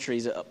own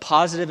histories,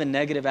 positive and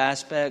negative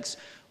aspects,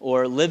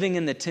 or living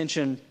in the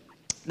tension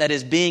that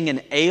is being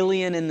an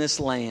alien in this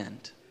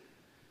land,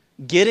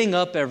 getting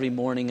up every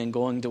morning and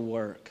going to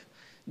work,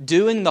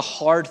 doing the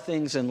hard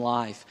things in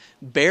life,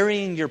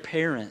 burying your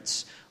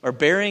parents, or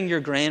burying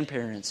your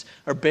grandparents,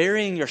 or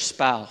burying your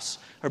spouse,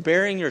 or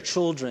burying your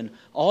children.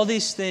 All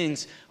these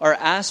things are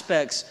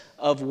aspects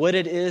of what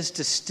it is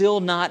to still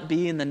not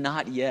be in the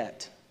not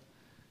yet,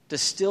 to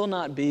still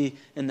not be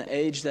in the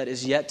age that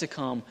is yet to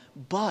come.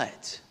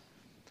 But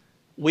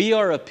we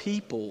are a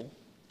people,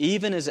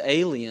 even as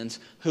aliens,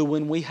 who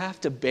when we have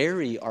to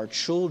bury our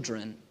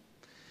children,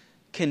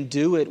 can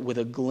do it with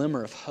a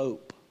glimmer of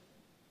hope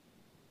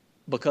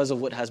because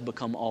of what has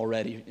become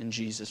already in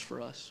Jesus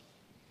for us.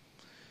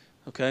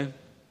 Okay?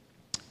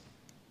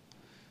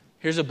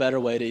 Here's a better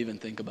way to even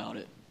think about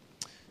it.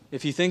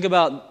 If you think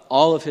about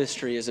all of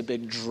history as a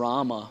big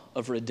drama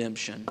of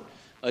redemption,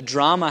 a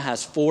drama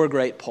has 4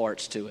 great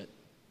parts to it.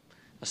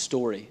 A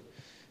story,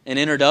 an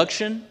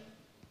introduction,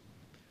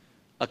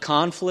 a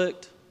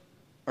conflict,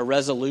 a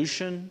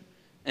resolution,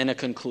 and a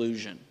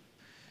conclusion.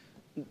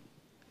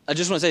 I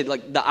just want to say,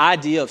 the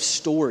idea of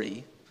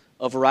story,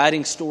 of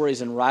writing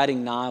stories and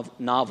writing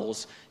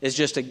novels, is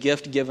just a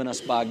gift given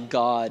us by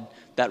God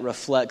that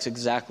reflects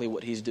exactly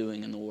what He's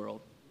doing in the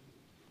world.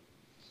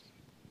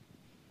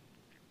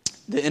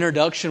 The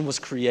introduction was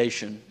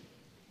creation.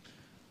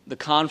 The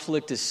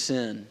conflict is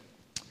sin.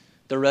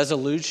 The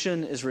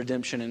resolution is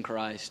redemption in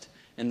Christ.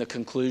 And the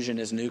conclusion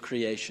is new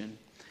creation.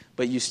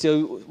 But we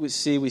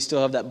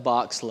still have that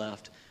box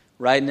left.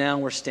 Right now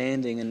we're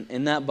standing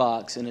in that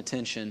box in a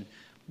tension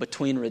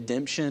between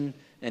redemption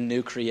and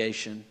new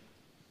creation.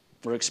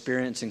 We're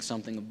experiencing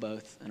something of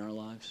both in our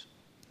lives.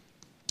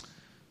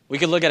 We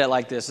could look at it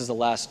like this. This is the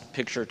last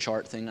picture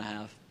chart thing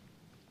I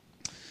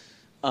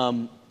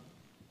have.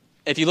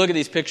 If you look at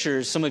these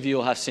pictures, some of you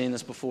will have seen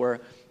this before,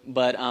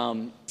 but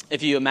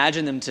if you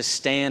imagine them to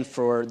stand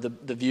for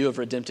the view of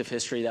redemptive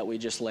history that we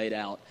just laid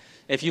out.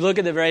 If you look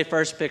at the very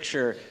first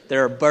picture,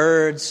 there are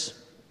birds,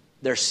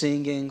 they're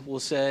singing, we'll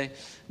say.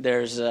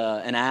 There's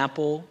an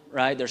apple,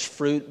 right? There's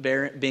fruit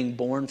being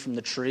born from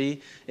the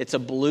tree. It's a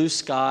blue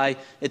sky.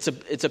 It's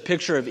a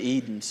picture of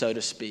Eden, so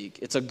to speak.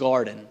 It's a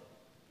garden.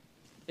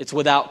 It's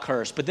without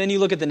curse. But then you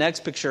look at the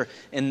next picture,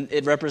 and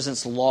it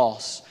represents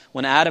loss.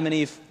 When Adam and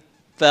Eve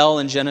fell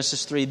in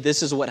Genesis 3,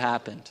 this is what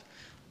happened.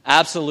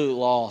 Absolute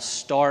loss,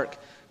 stark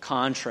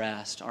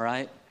contrast, all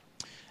right?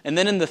 And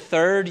then in the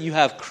third, you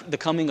have the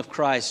coming of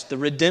Christ, the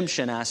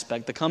redemption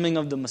aspect, the coming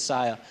of the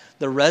Messiah,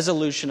 the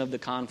resolution of the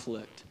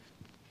conflict.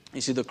 You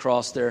see the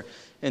cross there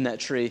in that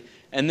tree.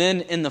 And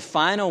then in the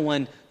final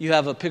one, you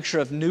have a picture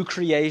of new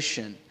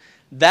creation.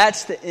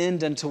 That's the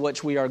end into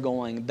which we are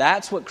going.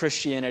 That's what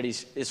Christianity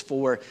is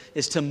for,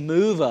 is to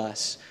move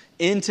us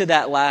into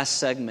that last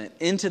segment,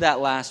 into that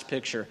last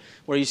picture,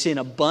 where you see an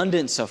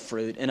abundance of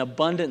fruit, an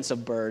abundance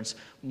of birds,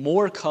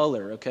 more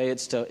color, okay?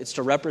 It's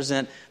to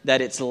represent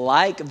that it's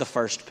like the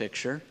first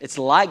picture, it's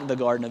like the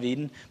Garden of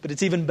Eden, but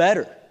it's even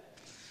better,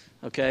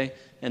 okay?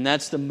 And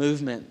that's the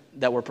movement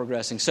that we're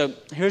progressing. So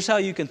here's how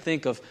you can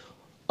think of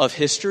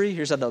history.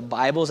 Here's how the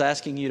Bible's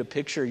asking you to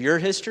picture your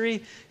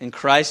history and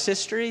Christ's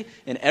history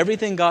and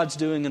everything God's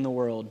doing in the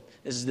world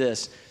is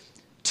this: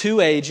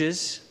 2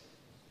 ages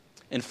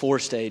and 4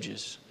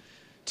 stages.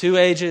 2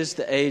 ages,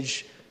 the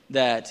age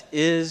that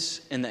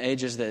is and the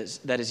ages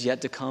that is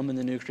yet to come in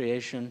the new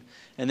creation.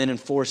 And then in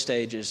 4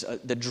 stages,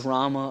 the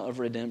drama of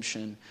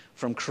redemption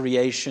from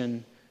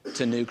creation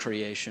to new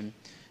creation.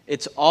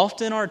 It's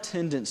often our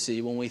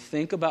tendency when we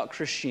think about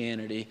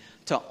Christianity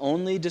to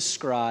only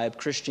describe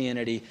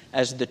Christianity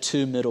as the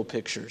 2 middle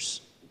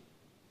pictures.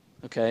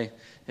 Okay?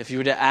 If you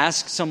were to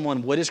ask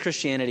someone, what is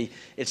Christianity?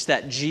 It's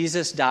that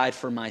Jesus died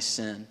for my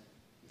sin.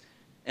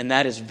 And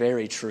that is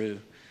very true.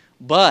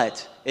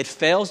 But it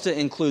fails to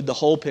include the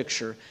whole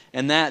picture.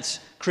 And that's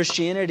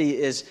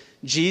Christianity is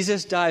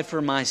Jesus died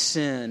for my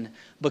sin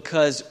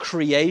because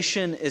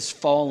creation is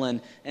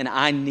fallen and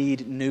I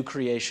need new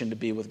creation to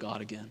be with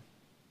God again.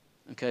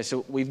 Okay,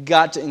 so we've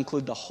got to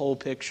include the whole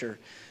picture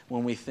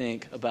when we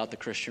think about the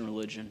Christian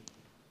religion.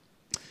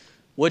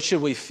 What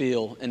should we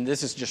feel? And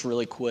this is just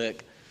really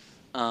quick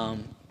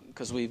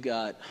because we've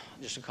got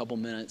just a couple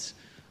minutes.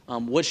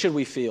 What should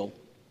we feel?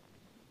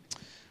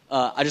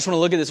 I just want to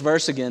look at this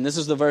verse again. This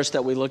is the verse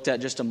that we looked at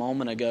just a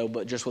moment ago,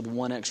 but just with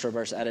one extra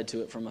verse added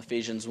to it from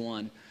Ephesians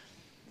 1.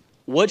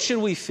 What should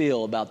we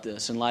feel about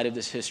this in light of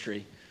this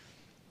history?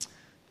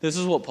 This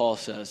is what Paul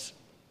says.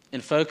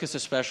 and focus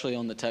especially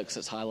on the text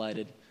that's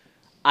highlighted.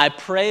 I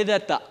pray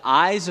that the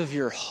eyes of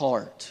your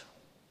heart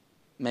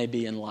may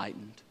be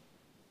enlightened.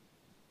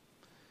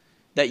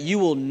 That you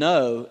will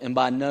know, and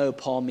by know,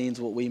 Paul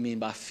means what we mean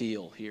by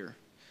feel here.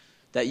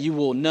 That you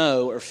will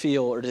know or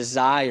feel or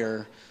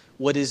desire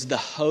what is the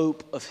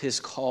hope of his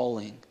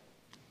calling.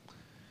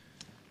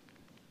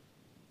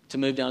 To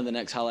move down to the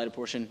next highlighted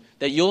portion,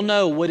 that you'll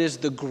know what is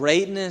the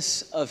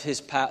greatness of his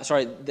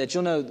that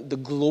you'll know the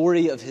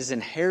glory of his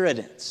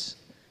inheritance.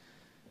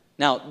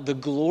 Now, the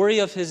glory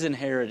of his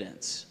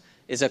inheritance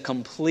is a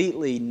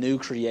completely new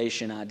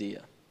creation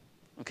idea.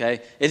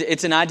 Okay?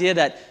 It's an idea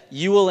that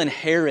you will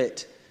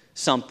inherit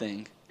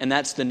something, and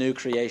that's the new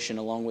creation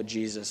along with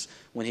Jesus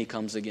when he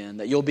comes again.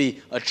 That you'll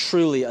be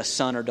truly a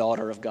son or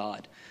daughter of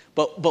God.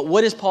 But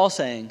what is Paul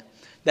saying?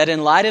 That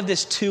in light of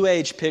this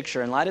two-age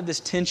picture, in light of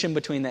this tension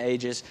between the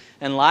ages,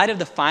 in light of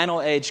the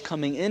final age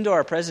coming into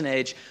our present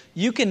age,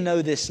 you can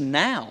know this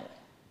now.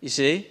 You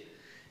see?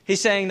 He's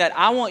saying that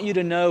I want you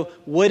to know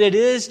what it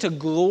is to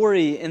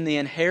glory in the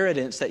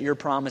inheritance that you're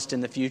promised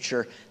in the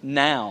future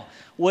now.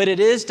 What it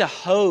is to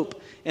hope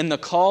in the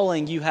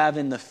calling you have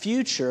in the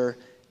future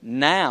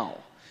now.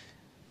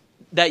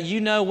 That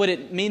you know what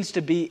it means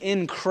to be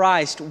in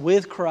Christ,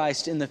 with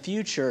Christ in the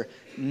future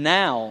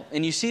now.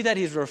 And you see that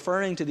he's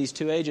referring to these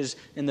two ages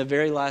in the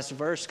very last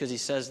verse because he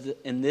says that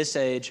in this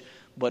age,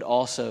 but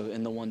also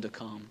in the one to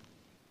come.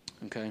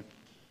 Okay?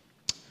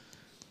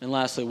 And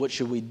lastly, what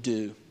should we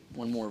do?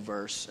 One more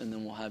verse, and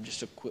then we'll have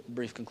just a quick,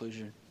 brief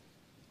conclusion.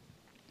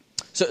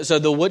 So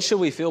the what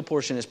should we feel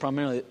portion is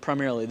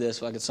primarily this,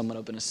 if I could sum it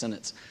up in a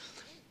sentence.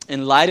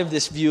 In light of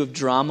this view of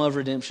drama of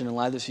redemption, in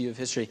light of this view of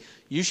history,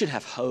 you should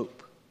have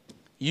hope.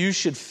 You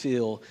should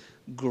feel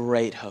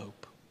great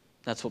hope.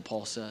 That's what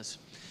Paul says.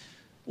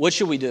 What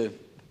should we do?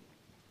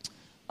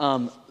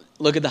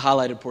 Look at the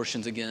highlighted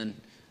portions again.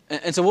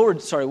 And so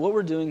what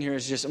we're doing here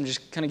is I'm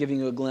just kind of giving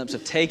you a glimpse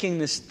of taking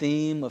this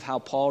theme of how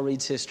Paul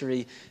reads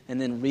history and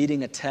then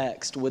reading a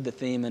text with the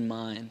theme in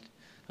mind.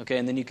 Okay,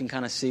 and then you can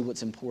kind of see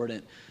what's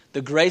important.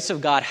 The grace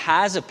of God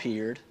has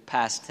appeared,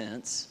 past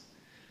tense,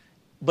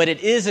 but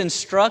it is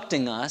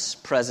instructing us,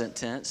 present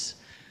tense,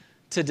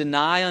 to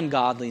deny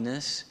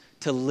ungodliness,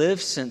 to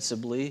live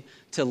sensibly,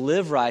 to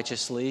live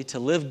righteously, to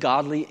live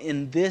godly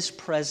in this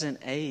present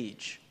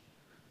age.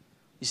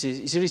 You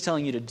see what he's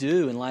telling you to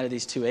do in light of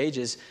these two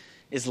ages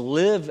is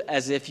live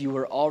as if you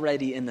were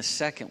already in the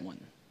second one.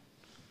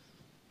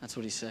 That's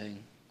what he's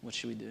saying. What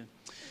should we do?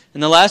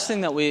 And the last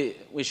thing that we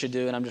should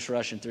do, and I'm just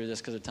rushing through this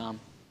because of time,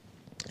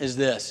 is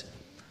this.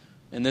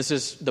 And this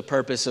is the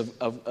purpose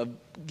of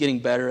getting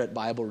better at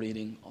Bible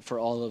reading for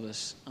all of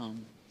us.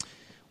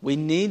 We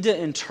need to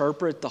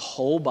interpret the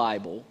whole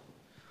Bible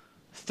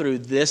through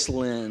this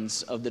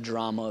lens of the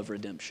drama of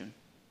redemption.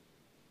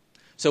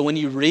 So when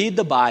you read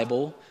the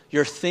Bible,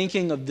 you're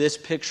thinking of this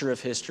picture of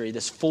history,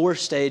 this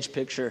 4-stage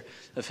picture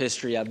of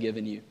history I've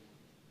given you.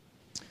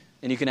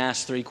 And you can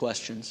ask 3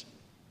 questions.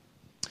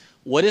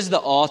 What is the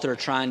author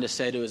trying to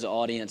say to his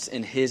audience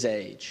in his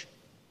age?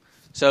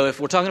 So if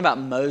we're talking about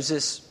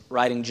Moses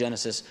writing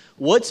Genesis,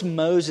 what's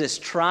Moses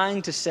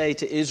trying to say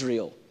to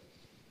Israel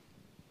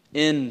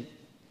in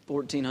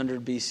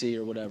 1400 BC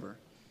or whatever?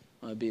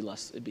 Well,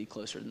 it'd be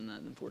closer than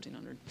that, than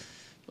 1400,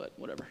 but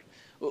whatever.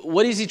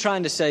 What is he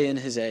trying to say in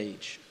his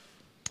age?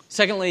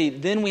 Secondly,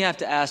 then we have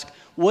to ask,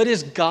 what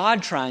is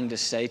God trying to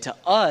say to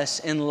us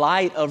in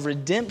light of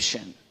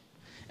redemption?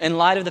 In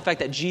light of the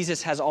fact that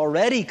Jesus has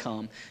already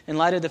come, in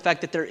light of the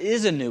fact that there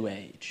is a new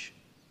age.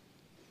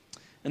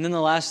 And then the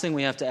last thing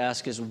we have to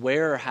ask is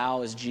where or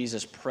how is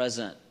Jesus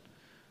present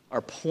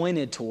or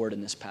pointed toward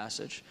in this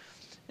passage?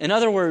 In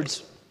other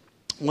words,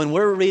 when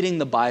we're reading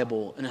the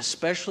Bible, and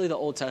especially the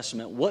Old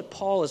Testament, what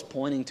Paul is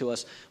pointing to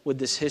us with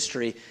this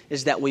history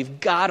is that we've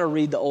got to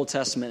read the Old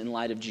Testament in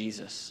light of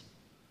Jesus.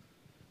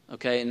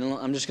 Okay, and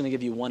I'm just going to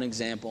give you one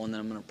example, and then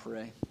I'm going to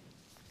pray.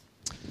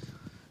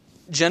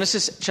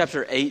 Genesis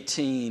chapter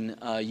 18,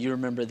 you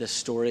remember this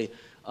story.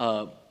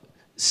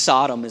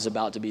 Sodom is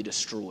about to be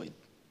destroyed.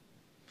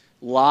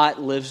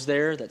 Lot lives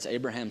there. That's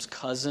Abraham's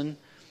cousin.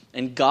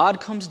 And God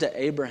comes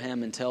to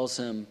Abraham and tells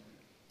him,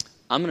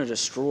 I'm going to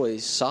destroy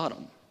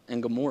Sodom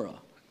and Gomorrah.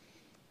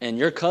 And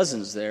your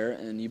cousin's there,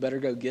 and you better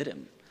go get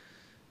him.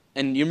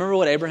 And you remember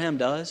what Abraham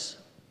does?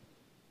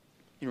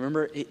 You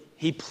remember?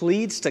 He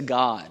pleads to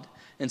God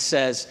and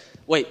says,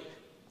 wait,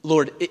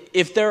 Lord,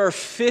 if there are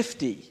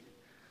 50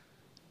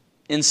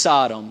 in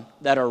Sodom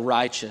that are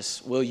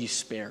righteous, will you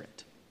spare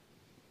it?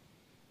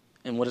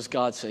 And what does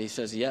God say? He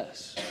says,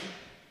 yes,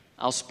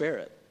 I'll spare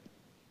it.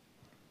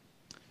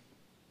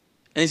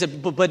 And he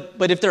said,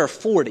 but if there are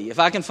 40, if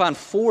I can find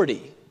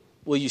 40,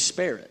 will you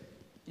spare it?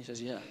 He says,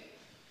 yeah.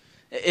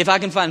 If I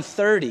can find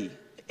 30,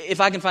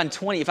 if I can find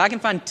 20, if I can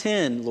find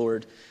 10,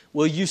 Lord,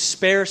 will you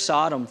spare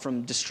Sodom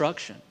from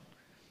destruction?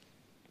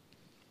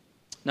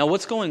 Now,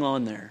 what's going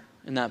on there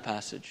in that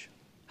passage?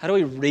 How do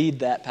we read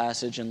that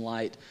passage in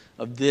light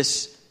of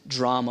this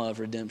drama of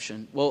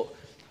redemption? Well,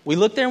 we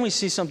look there and we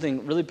see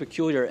something really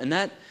peculiar, and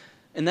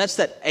that's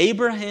that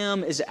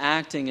Abraham is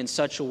acting in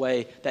such a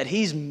way that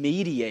he's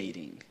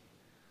mediating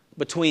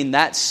between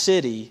that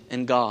city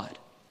and God.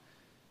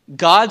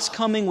 God's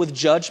coming with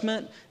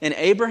judgment, and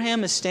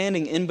Abraham is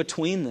standing in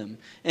between them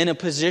in a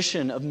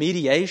position of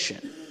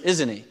mediation,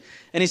 isn't he?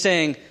 And he's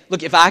saying,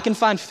 look, if I can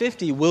find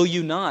 50, will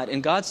you not?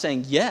 And God's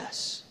saying,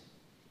 yes.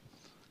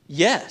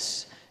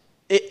 Yes.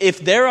 If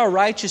there are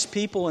righteous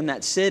people in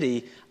that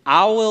city,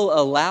 I will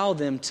allow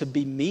them to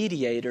be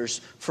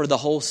mediators for the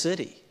whole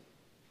city.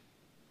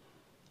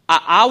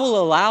 I will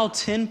allow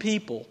 10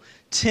 people,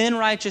 10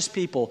 righteous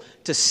people,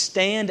 to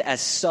stand as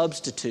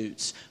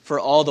substitutes for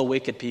all the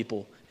wicked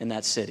people in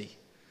that city.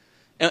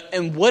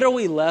 And what are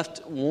we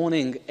left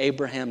wanting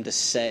Abraham to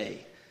say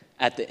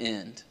at the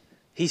end?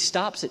 He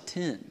stops at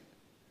 10.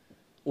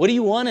 What do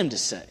you want him to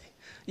say?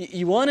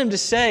 You want him to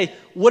say,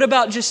 what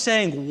about just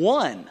saying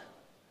one?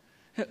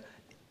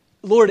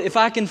 Lord, if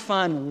I can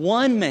find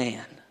one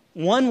man,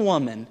 one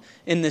woman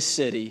in this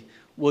city,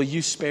 will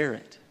you spare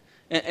it?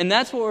 And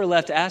that's what we're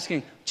left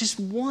asking, just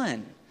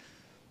one.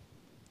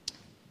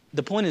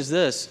 The point is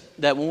this,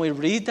 that when we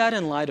read that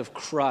in light of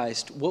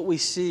Christ, what we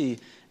see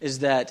is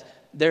that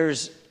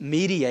there's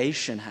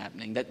mediation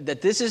happening,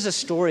 that this is a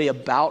story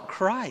about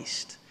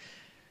Christ,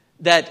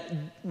 that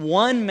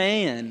one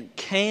man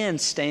can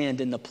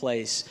stand in the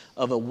place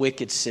of a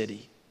wicked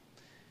city.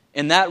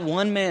 And that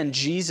one man,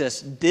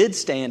 Jesus, did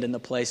stand in the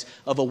place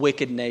of a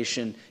wicked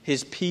nation,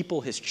 his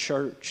people, his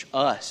church,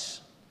 us.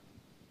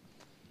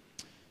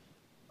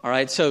 All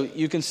right, so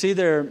you can see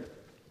there,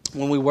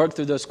 when we work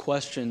through those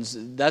questions,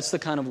 that's the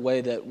kind of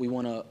way that we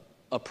want to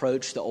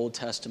approach the Old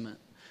Testament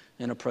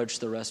and approach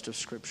the rest of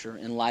Scripture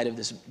in light of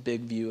this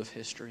big view of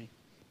history.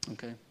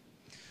 Okay?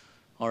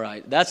 All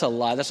right, that's a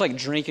lot. That's like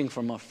drinking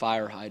from a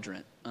fire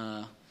hydrant.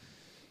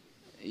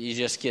 You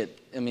just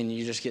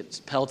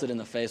get pelted in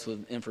the face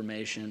with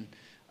information.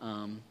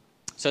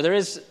 So there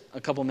is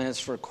a couple minutes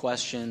for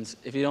questions.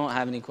 If you don't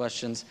have any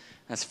questions,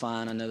 that's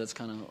fine. I know that's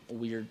kind of a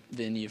weird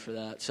venue for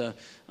that. So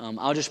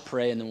I'll just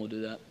pray and then we'll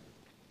do that.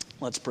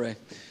 Let's pray.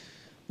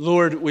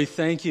 Lord, we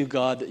thank you,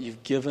 God, that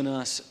you've given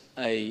us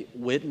a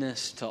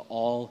witness to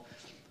all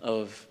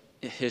of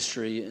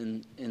history,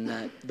 in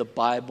that the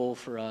Bible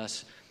for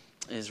us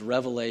is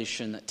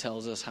revelation that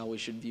tells us how we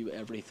should view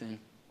everything.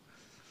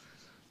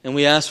 And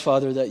we ask,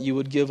 Father, that you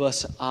would give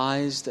us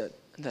eyes that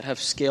have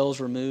scales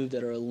removed,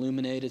 that are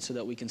illuminated so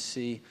that we can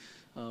see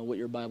what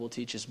your Bible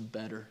teaches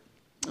better.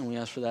 And we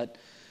ask for that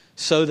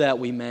so that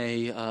we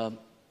may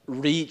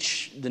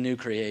reach the new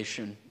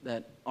creation,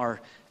 that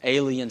our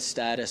alien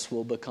status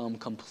will become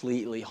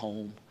completely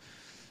home.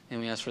 And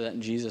we ask for that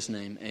in Jesus'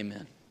 name.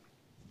 Amen.